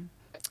 Mhm.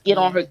 Get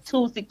on her Yes.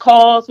 Tuesday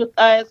calls with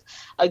us.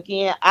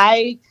 Again,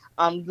 I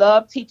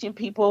love teaching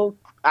people.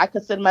 I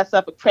consider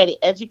myself a credit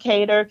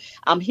educator.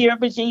 I'm here in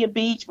Virginia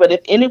Beach, but if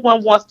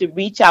anyone wants to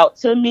reach out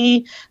to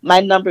me, my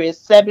number is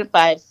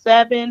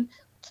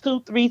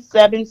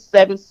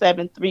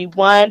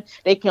 757-237-7731.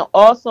 They can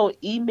also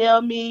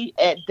email me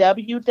at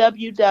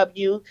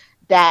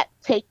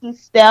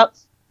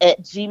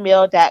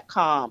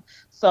www.takingsteps@gmail.com.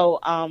 So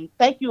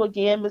thank you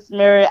again, Miss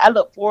Mary. I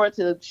look forward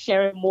to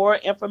sharing more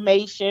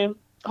information.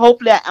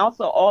 Hopefully, I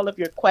answer all of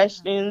your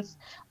questions,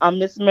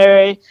 Miss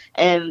Mary.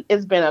 And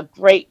it's been a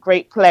great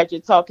pleasure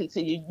talking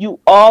to you. You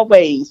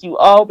always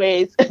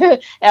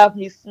have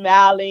me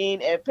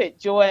smiling and put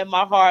joy in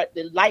my heart.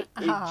 The light,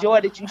 the Oh,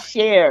 joy that you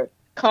share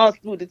comes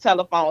through the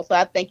telephone. So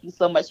I thank you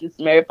so much, Miss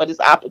Mary, for this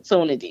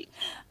opportunity.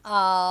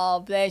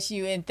 Oh, bless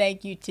you, and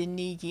thank you,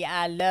 Taniki.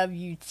 I love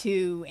you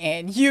too,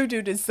 and you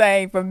do the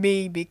same for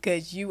me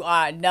because you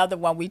are another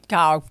one we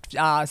call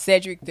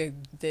Cedric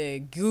the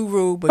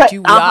guru, but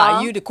you are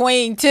Uh-huh. you the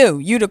queen too.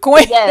 You the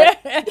queen. Yes,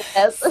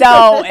 yes.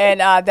 So,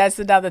 and that's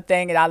another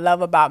thing that I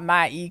love about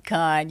my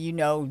econ. You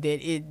know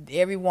that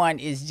everyone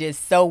is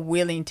just so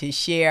willing to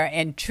share,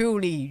 and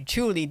truly,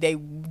 they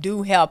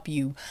do help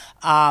you.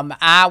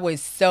 I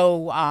was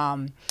so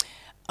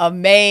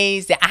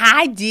amazed that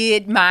I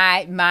did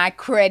my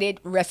credit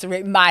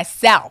restoration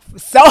myself.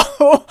 So,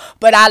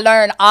 but I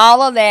learned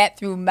all of that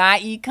through my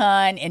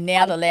econ, and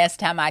now the last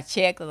time I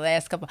checked, the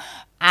last couple,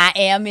 I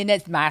am in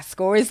it. My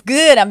score is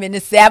good. I'm in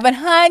the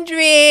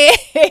 700.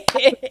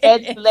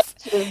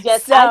 Congratulations.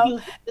 Yes, I So,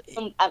 use the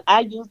system. I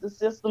use the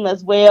system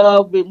as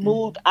well.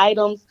 Removed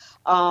items.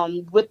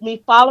 With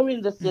me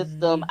following the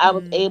system, I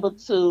was able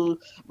to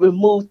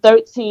remove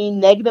 13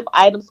 negative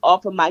items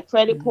off of my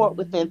credit report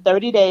within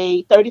 30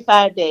 days,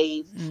 35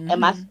 days, and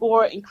my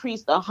score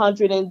increased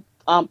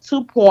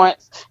 102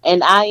 points,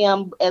 and I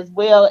am as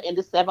well in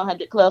the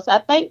 700 club. So I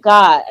thank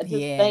God. I just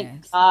thank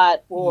yes, God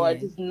for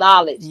yes, this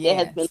knowledge that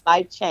has been yes.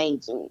 life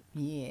changing.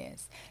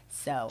 Yes.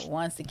 So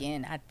once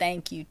again, I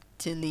thank you,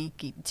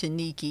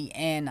 Taniki,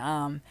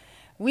 and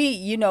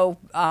we,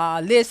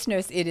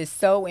 listeners, it is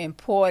so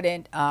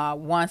important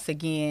once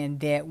again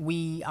that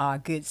we are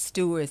good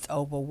stewards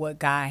over what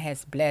God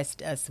has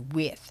blessed us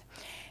with,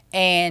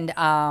 and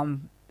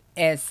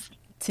as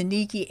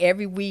Taniki,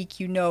 every week,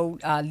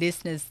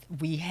 listeners,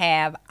 we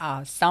have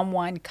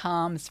someone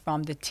comes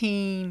from the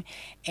team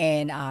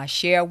and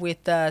share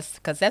with us,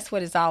 because that's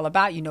what it's all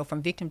about.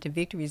 From Victim to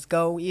Victory's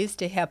goal is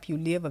to help you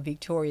live a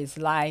victorious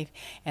life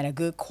and a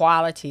good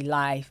quality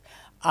life.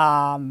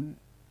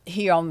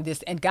 Here on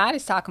this, and God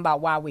is talking about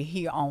why we're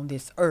here on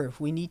this earth.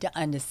 We need to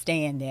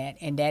understand that,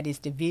 and that is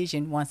the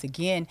vision. Once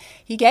again,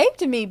 He gave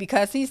to me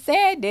because He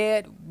said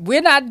that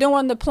we're not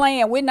doing the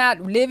plan, we're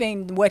not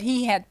living what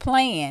He had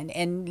planned,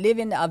 and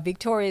living a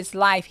victorious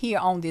life here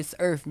on this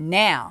earth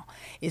now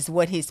is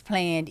what His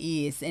plan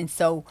is. And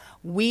so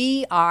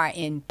we are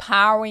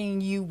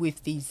empowering you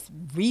with these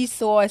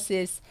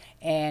resources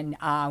and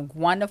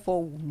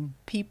wonderful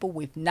people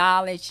with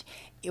knowledge.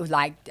 It was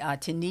like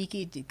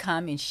Taniki to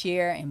come and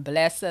share and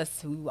bless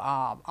us, who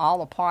are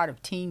all a part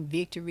of Team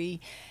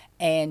Victory.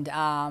 And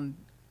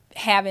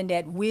having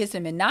that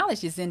wisdom and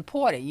knowledge is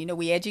important.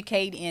 We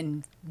educate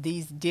in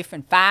these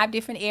 5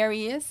 different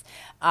areas.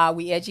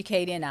 We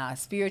educate in our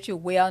spiritual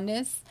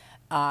wellness,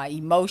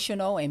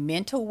 emotional and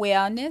mental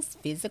wellness,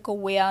 physical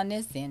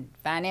wellness, and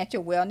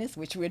financial wellness,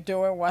 which we're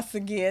doing once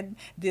again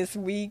this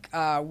week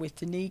with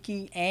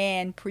Taniki,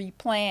 and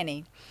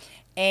pre-planning.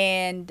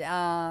 And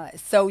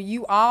so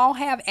you all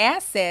have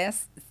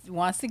access,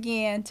 once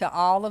again, to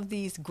all of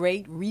these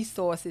great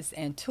resources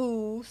and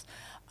tools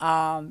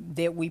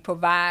that we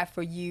provide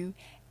for you.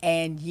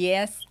 And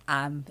yes,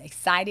 I'm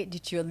excited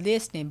that you're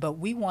listening, but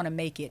we want to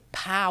make it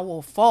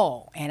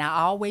powerful. And I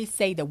always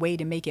say the way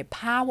to make it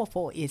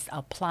powerful is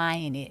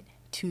applying it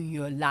to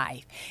your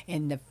life.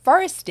 And the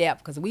first step,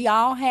 because we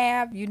all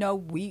have,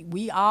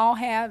 we all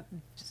have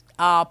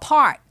our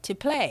part to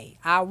play,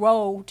 our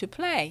role to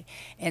play.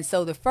 And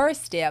so the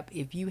first step,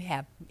 if you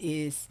have,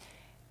 is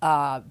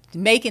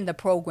making the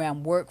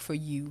program work for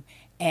you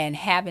and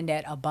having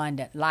that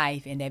abundant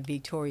life and that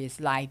victorious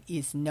life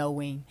is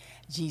knowing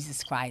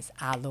Jesus Christ,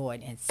 our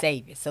Lord and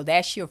Savior. So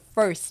that's your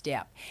first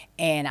step.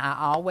 And I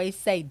always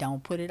say,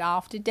 don't put it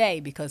off today,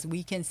 because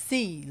we can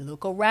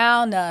look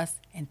around us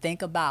and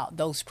think about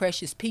those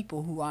precious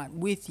people who aren't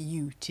with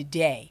you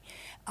today,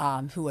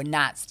 who are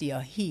not still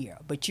here,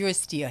 but you're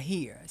still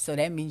here. So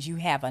that means you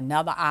have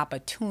another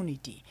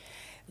opportunity.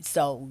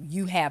 So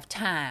you have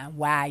time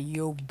while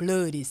your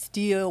blood is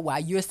still, while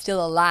you're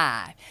still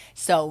alive.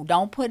 So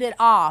don't put it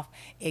off.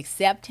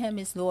 Accept Him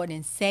as Lord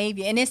and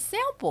Savior. And it's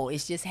simple.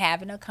 It's just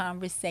having a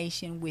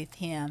conversation with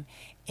Him,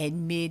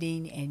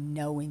 admitting and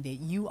knowing that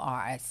you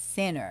are a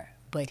sinner,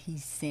 but He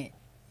sent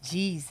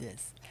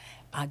Jesus.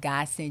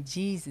 God sent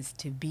Jesus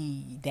to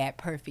be that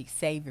perfect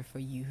Savior for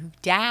you, who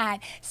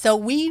died so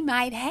we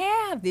might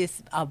have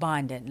this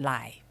abundant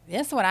life.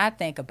 That's what I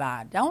think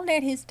about. Don't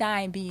let His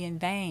dying be in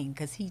vain,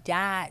 because He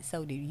died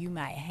so that you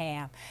might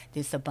have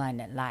this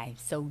abundant life.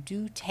 So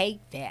do take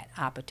that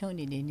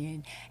opportunity. And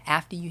then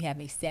after you have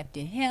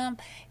accepted Him,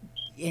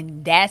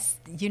 and that's,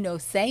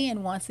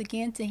 saying once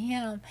again to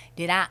Him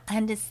that I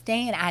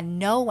understand, I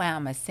know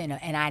I'm a sinner,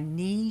 and I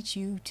need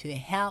you to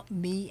help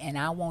me, and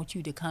I want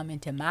you to come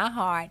into my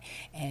heart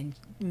and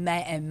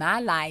my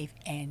life,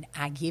 and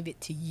I give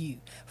it to you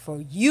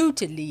for you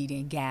to lead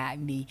and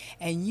guide me.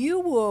 And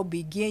you'll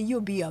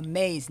be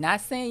amazed.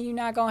 Not saying you're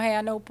not going to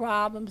have no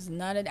problems,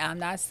 none of that. I'm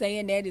not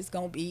saying that it's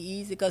going to be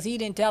easy, because He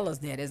didn't tell us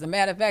that. As a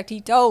matter of fact, He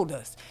told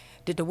us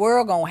that the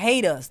world gonna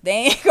hate us. They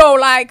ain't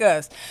gonna like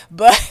us.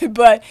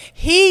 But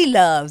He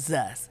loves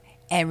us.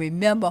 And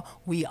remember,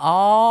 we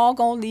all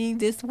gonna leave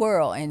this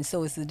world. And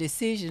so it's a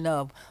decision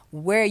of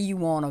where you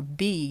wanna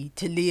be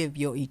to live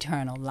your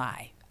eternal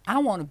life. I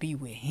wanna be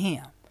with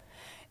Him.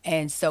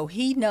 And so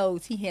he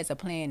knows he has a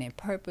plan and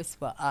purpose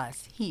for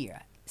us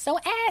here. So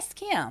ask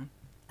him.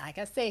 Like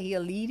I said,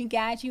 he'll lead and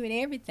guide you in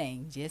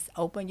everything. Just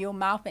open your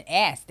mouth and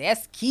ask.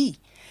 That's key.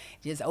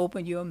 Just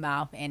open your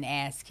mouth and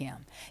ask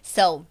him.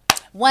 So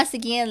once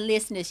again,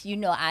 listeners, you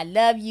know I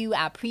love you.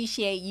 I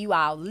appreciate you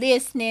all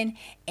listening.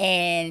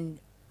 And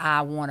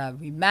I want to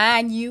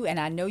remind you, and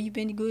I know you've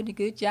been doing a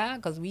good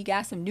job because we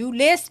got some new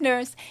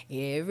listeners.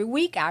 Every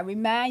week, I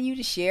remind you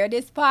to share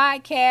this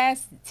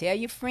podcast. Tell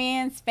your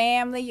friends,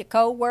 family, your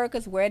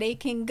co-workers where they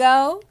can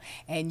go.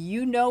 And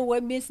you know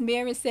what Miss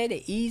Mary said,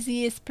 the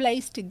easiest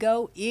place to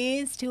go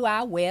is to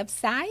our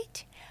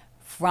website,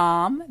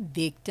 From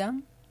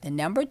Victim, the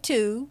number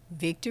 2,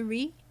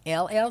 Victory,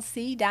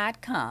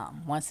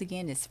 LLC.com. Once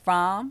again, it's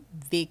From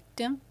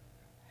Victim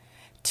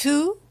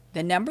to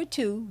the number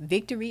 2,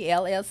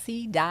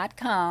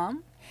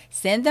 victoryllc.com.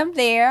 Send them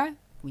there.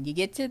 When you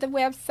get to the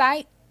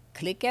website,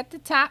 click at the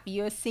top.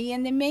 You'll see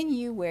in the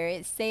menu where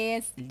it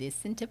says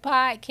listen to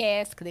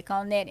podcasts. Click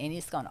on that, and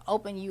it's going to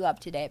open you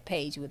up to that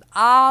page with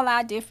all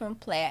our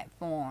different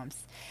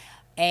platforms.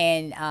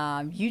 And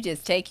you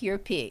just take your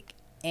pick.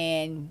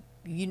 And,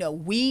 you know,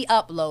 we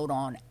upload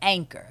on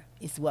Anchor.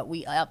 Is what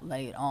we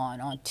upload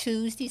on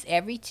Tuesdays.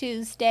 Every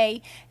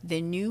Tuesday, the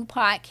new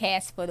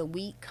podcast for the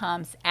week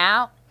comes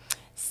out.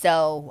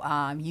 So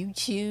you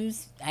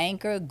choose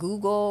Anchor,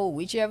 Google,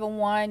 whichever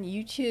one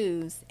you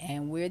choose,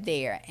 and we're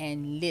there.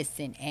 And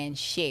listen and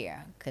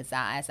share. Because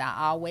as I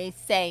always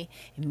say,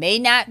 it may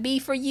not be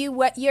for you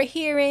what you're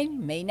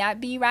hearing. May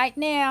not be right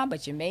now,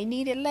 but you may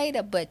need it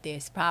later. But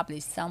there's probably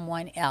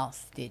someone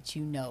else that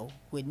you know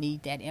would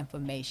need that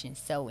information.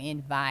 So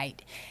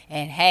invite.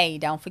 And hey,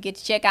 don't forget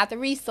to check out the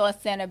Resource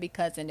Center,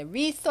 because in the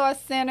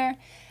Resource Center,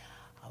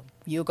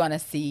 you're going to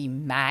see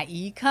my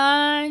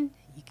econ.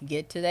 You can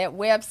get to that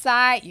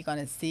website. You're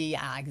going to see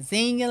our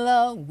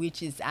Xingula,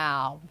 which is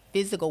our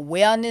physical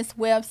wellness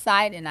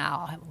website, and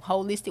our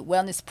holistic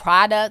wellness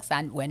products.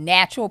 We're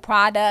natural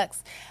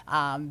products.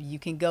 You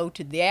can go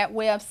to that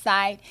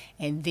website.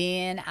 And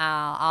then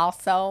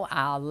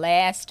our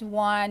last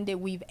one that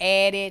we've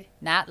added,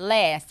 not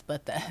last,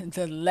 but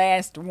the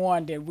last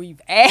one that we've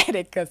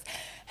added, because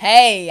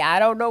hey, I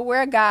don't know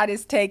where God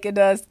is taking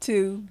us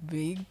to.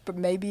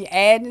 Maybe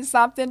adding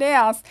something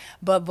else.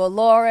 But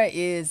Valora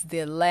is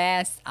the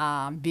last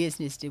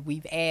business that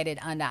we've added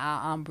under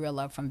our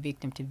umbrella From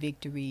Victim to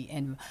Victory.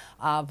 And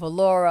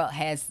Valora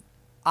has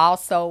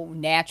also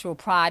natural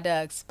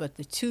products, but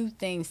the two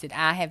things that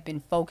I have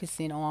been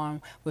focusing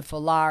on with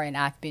Valora and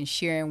I've been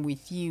sharing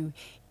with you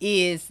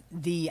is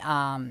the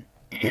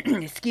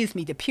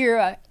the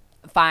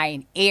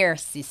purifying air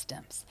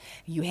systems.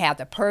 You have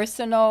the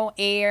personal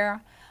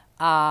air.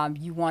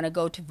 You want to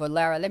go to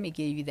Valera. Let me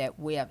give you that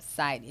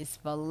website. It's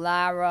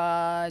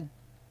valera.com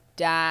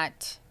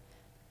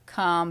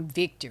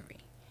victory.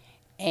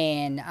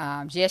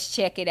 And just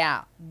check it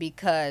out,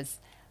 because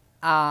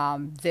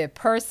the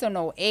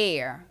personal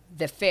air,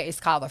 it's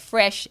called the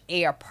Fresh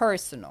Air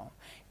Personal.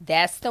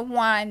 That's the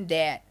one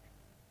that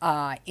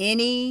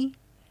any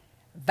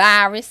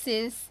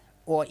viruses,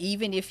 or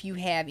even if you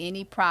have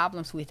any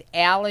problems with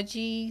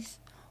allergies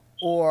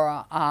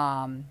or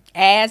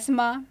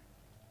asthma,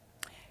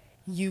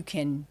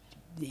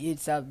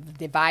 it's a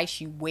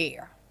device you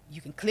wear.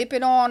 You can clip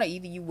it on, or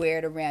either you wear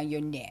it around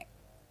your neck.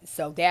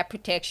 So that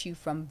protects you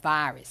from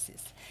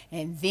viruses.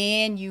 And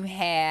then you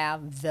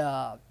have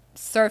the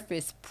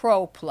Surface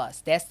Pro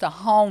Plus. That's the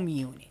home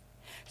unit.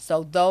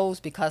 So those,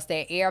 because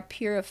they're air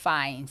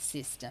purifying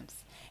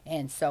systems.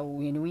 And so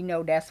we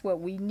know that's what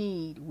we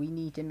need. We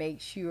need to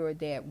make sure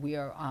that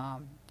we're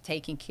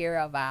taking care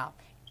of our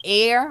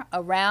air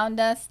around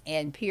us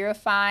and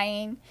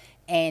purifying.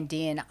 And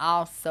then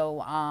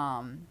also,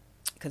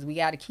 because we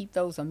got to keep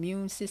those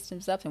immune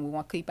systems up, and we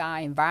want to keep our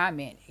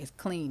environment as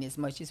clean as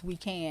much as we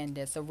can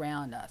that's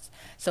around us.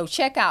 So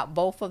check out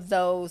both of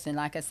those. And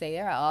like I say,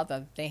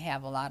 they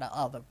have a lot of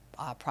other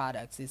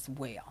products as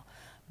well.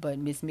 But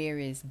Miss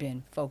Mary has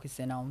been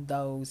focusing on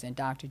those, and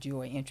Dr.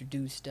 Joy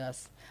introduced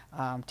us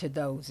to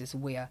those as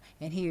well.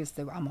 And I'm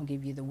going to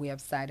give you the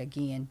website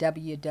again,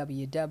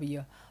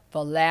 www.Valera,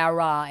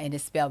 and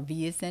it's spelled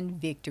V as in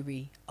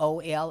Victory,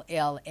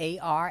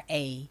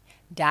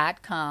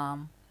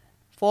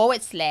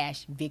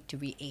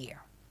 OLLARA.com/Victory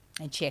Air.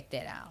 And check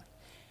that out.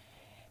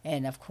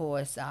 And of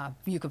course,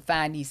 you can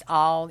find these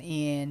all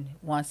in,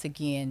 once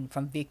again,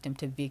 From Victim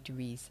to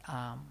Victory's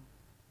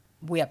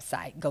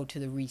website. Go to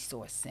the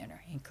Resource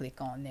Center and click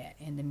on that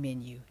in the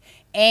menu.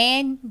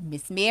 And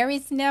Miss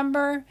Mary's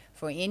number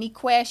for any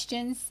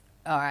questions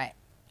or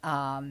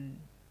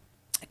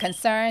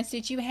concerns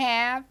that you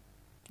have,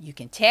 you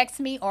can text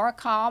me or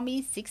call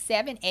me,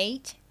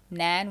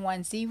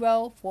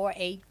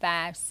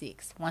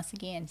 678-910-4856. Once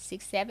again,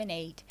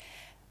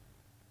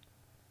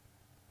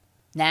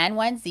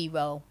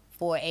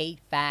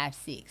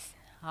 678-910-4856.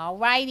 All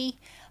righty.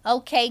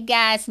 Okay,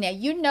 guys.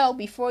 Now,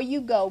 before you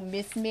go,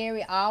 Miss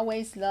Mary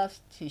always loves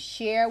to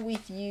share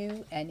with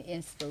you an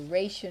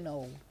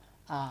inspirational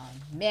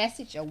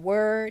message, a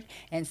word.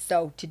 And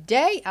so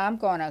today I'm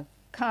going to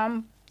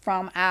come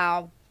from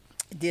our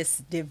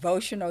this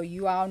devotional.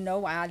 You all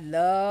know I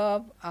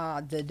love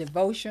the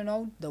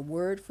devotional. The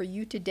word for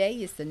you today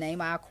is the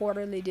name of our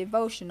quarterly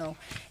devotional,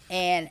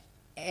 and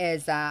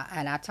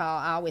I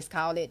always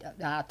call it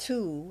our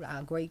tool,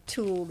 our great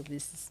tool.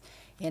 This is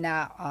in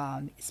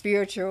our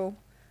spiritual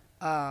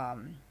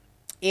um,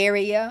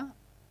 area,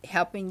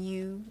 helping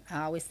you.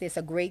 I always say it's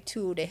a great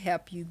tool to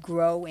help you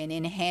grow and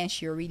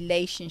enhance your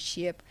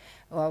relationship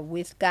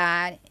with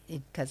God.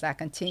 Because I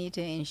continue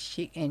to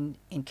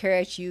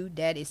encourage you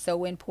that it's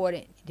so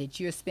important that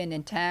you're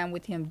spending time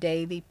with Him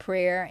daily,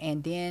 prayer,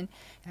 and then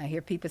I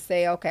hear people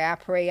say, "Okay, I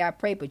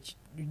pray," but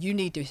you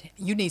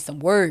need some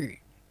word.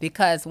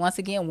 Because once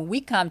again, when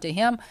we come to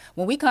Him,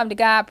 when we come to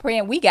God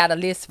praying, we got a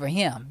list for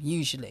Him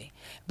usually.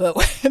 But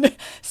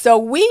so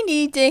we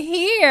need to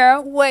hear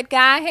what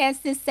God has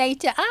to say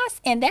to us,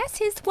 and that's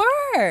His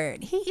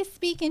word. He is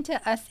speaking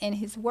to us in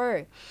His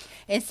word.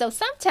 And so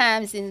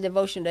sometimes in the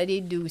devotion that they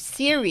do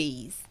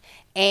series,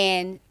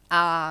 and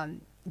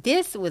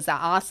this was an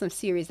awesome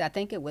series. I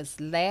think it was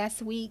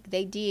last week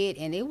they did,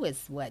 and it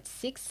was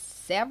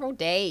several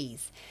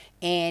days,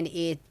 and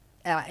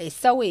it's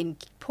so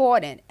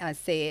important. I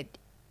said,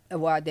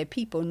 well, that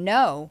people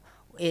know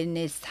in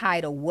this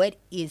title, what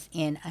is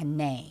in a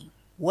name?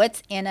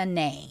 What's in a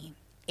name?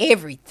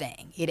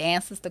 Everything. It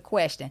answers the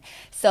question.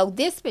 So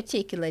this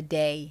particular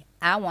day,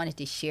 I wanted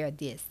to share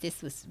this.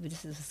 This was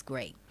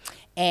great.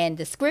 And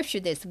the scripture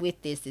that's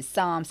with this is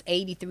Psalms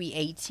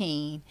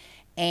 83:18.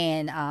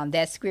 And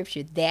that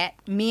scripture, that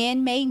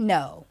men may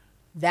know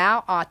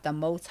thou art the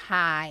most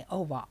high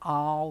over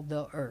all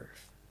the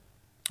earth.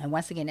 And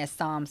once again, that's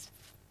Psalms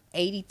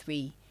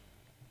 83,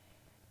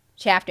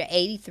 chapter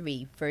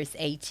 83, verse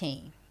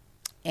 18.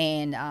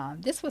 And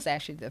this was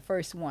actually the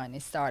first one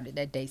that started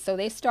that day. So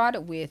they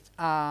started with,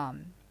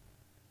 and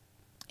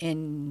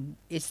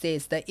it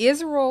says, the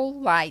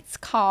Israelites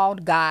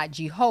called God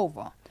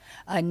Jehovah,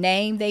 a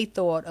name they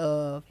thought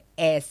of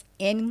as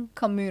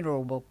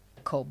incommunicable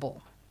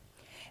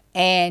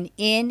and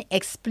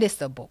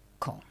inexplicable.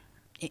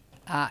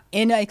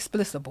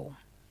 Inexplicable.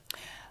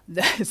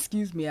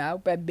 Excuse me, I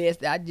hope I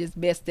just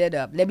messed that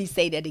up. Let me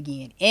say that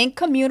again.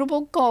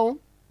 Incommunicable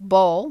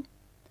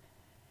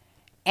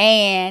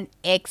and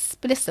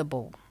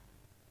explicable.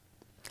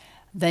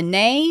 The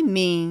name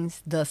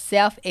means the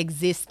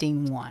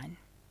self-existing one,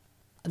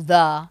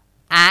 the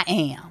I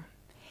am.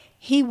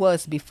 He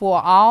was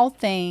before all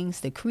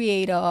things, the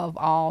creator of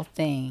all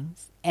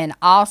things, an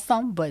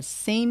awesome but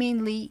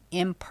seemingly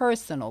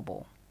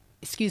impersonal,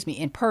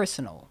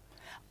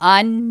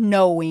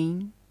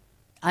 unknowable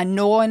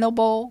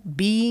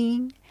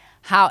being.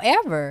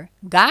 However,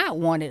 God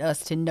wanted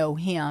us to know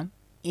Him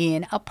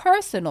in a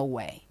personal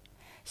way.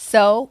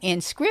 So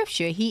in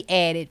scripture, He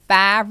added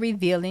 5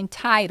 revealing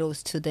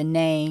titles to the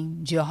name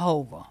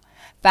Jehovah.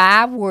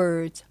 5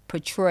 words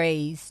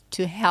portrays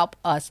to help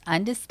us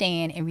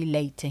understand and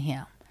relate to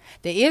Him.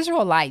 The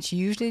Israelites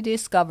usually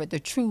discovered the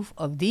truth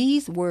of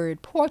these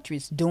word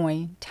portraits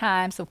during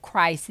times of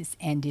crisis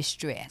and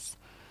distress.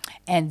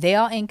 And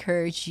they'll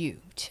encourage you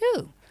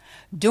too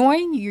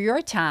during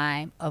your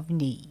time of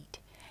need.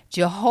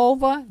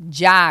 Jehovah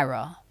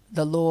Jireh,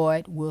 the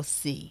Lord will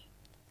see.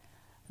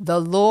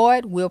 The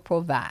Lord will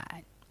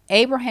provide.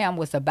 Abraham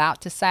was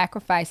about to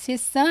sacrifice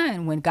his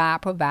son when God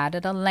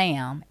provided a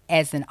lamb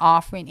as an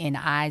offering in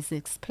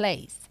Isaac's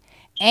place.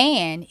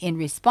 And in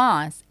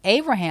response,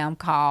 Abraham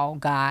called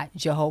God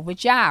Jehovah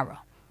Jireh,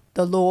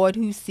 the Lord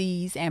who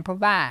sees and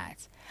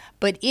provides.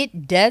 But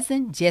it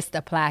doesn't just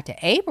apply to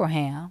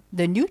Abraham.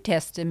 The New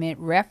Testament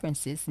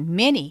references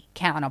many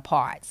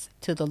counterparts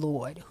to the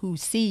Lord who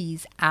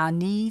sees our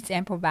needs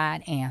and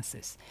provide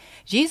answers.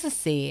 Jesus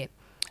said,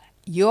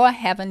 your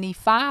heavenly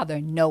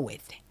Father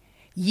knoweth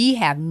ye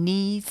have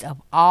needs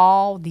of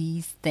all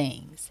these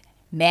things.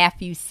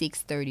 Matthew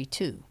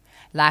 6:32.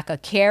 Like a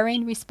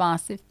caring,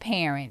 responsive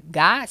parent,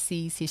 God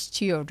sees His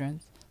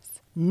children's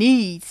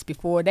needs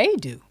before they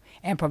do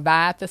and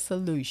provides the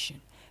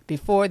solution.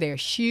 Before their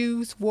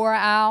shoes wore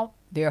out,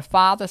 their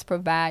fathers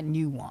provide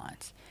new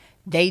ones.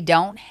 They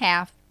don't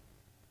have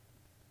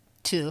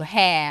to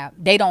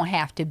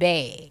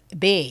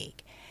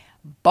beg,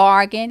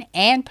 bargain,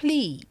 and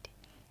plead.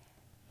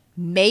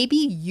 Maybe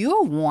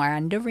you're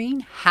wondering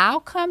how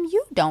come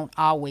you don't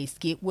always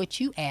get what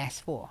you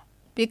ask for.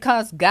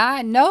 Because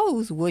God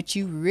knows what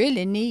you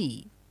really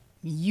need.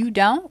 You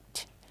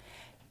don't.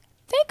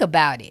 Think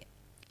about it.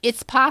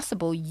 It's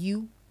possible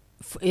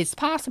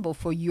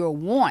for your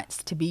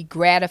wants to be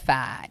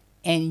gratified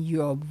and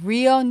your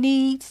real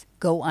needs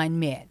go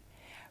unmet.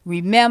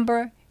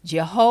 Remember,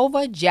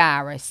 Jehovah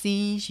Jireh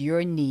sees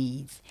your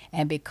needs,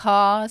 and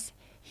because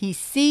He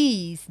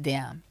sees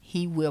them,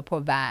 He will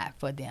provide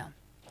for them.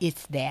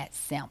 It's that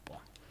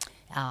simple.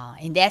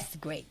 And that's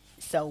great.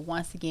 So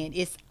once again,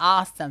 it's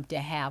awesome to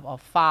have a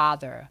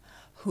Father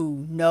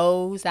who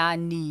knows our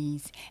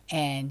needs,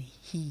 and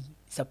He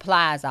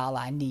supplies all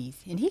our needs.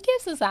 And He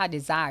gives us our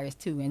desires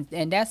too.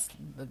 And that's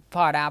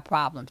part of our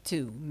problem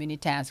too. Many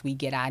times we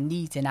get our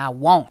needs and our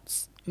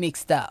wants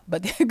mixed up.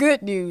 But the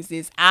good news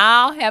is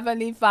our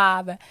Heavenly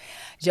Father,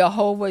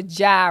 Jehovah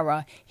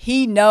Jireh,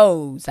 He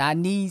knows our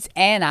needs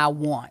and our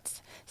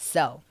wants.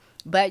 So,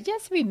 but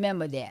just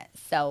remember that.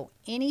 So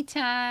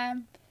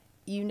anytime,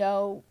 you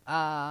know,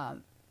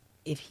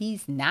 if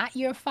He's not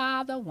your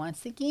Father,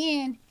 once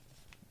again,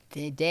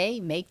 today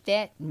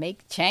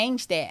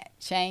change that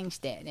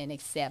and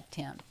accept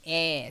Him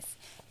as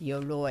your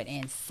Lord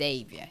and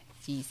Savior,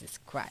 Jesus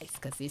Christ,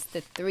 because it's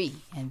the three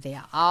and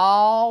they're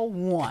all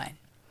one.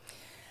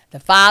 The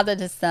Father,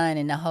 the Son,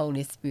 and the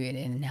Holy Spirit,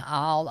 and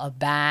all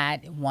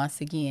abide, once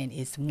again,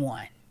 is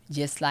one.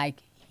 Just like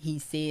He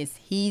says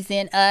He's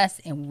in us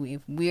and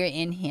we're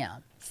in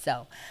Him.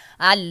 So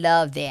I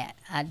love that.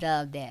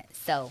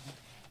 So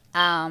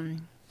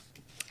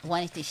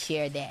wanted to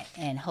share that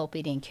and hope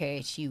it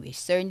encouraged you. It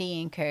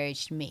certainly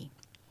encouraged me.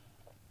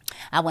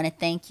 I want to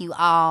thank you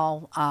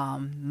all,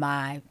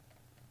 my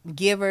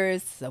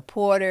givers,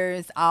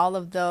 supporters, all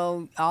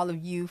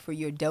of you for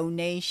your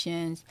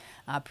donations.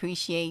 I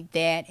appreciate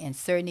that, and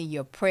certainly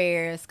your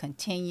prayers.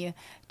 Continue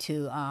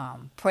to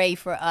pray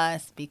for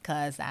us,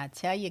 because I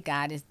tell you,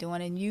 God is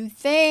doing a new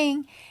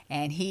thing,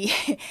 and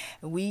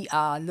we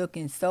are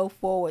looking so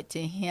forward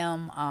to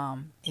Him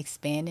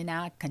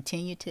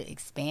continue to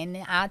expand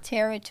our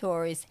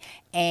territories.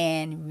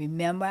 And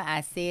remember,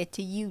 I said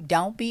to you,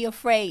 don't be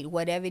afraid.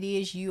 Whatever it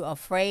is you're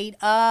afraid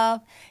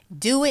of,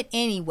 do it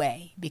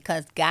anyway,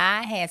 because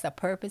God has a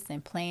purpose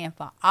and plan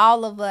for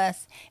all of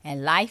us,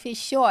 and life is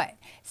short.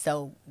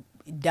 So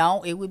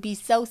it would be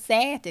so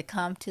sad to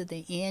come to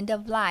the end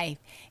of life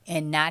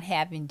and not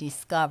having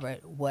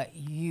discovered what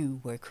you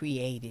were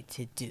created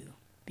to do.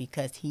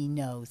 Because He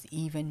knows,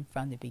 even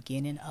from the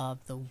beginning of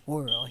the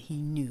world, He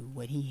knew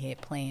what He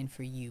had planned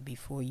for you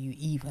before you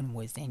even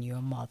was in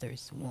your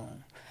mother's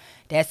womb.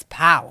 That's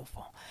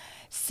powerful.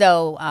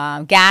 So,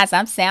 guys,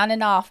 I'm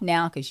sounding off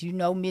now, because you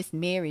know Miss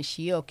Mary,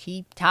 she'll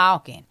keep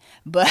talking.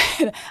 But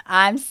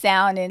I'm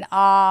sounding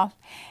off.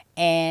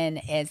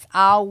 And as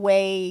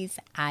always,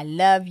 I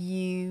love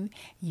you.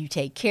 You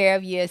take care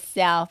of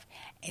yourself.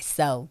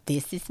 So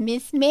this is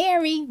Miss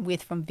Mary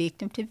with From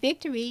Victim to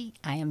Victory.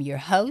 I am your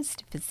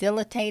host,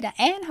 facilitator,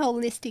 and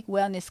holistic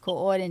wellness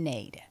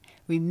coordinator.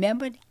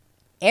 Remember,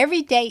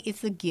 every day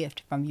is a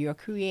gift from your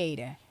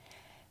Creator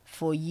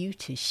for you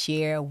to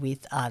share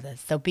with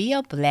others. So be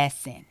a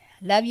blessing.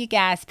 Love you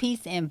guys.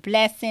 Peace and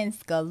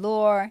blessings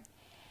galore.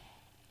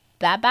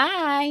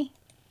 Bye-bye.